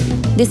Beausoleil.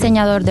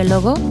 Diseñador de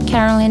logo,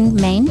 Carolyn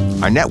Main.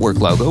 Our network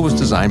logo was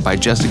designed by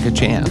Jessica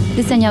Chan.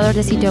 Diseñador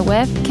de sitio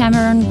web,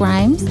 Cameron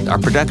Grimes. Our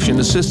production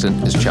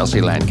assistant is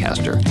Chelsea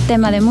Lancaster.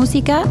 Tema de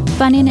música,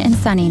 Funnin' and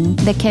Sunning,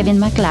 de Kevin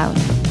MacLeod.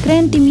 Cree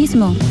en ti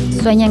mismo,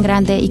 sueña en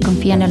grande y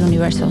confía en el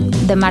universo,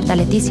 de Marta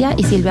Leticia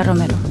y Silvia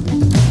Romero.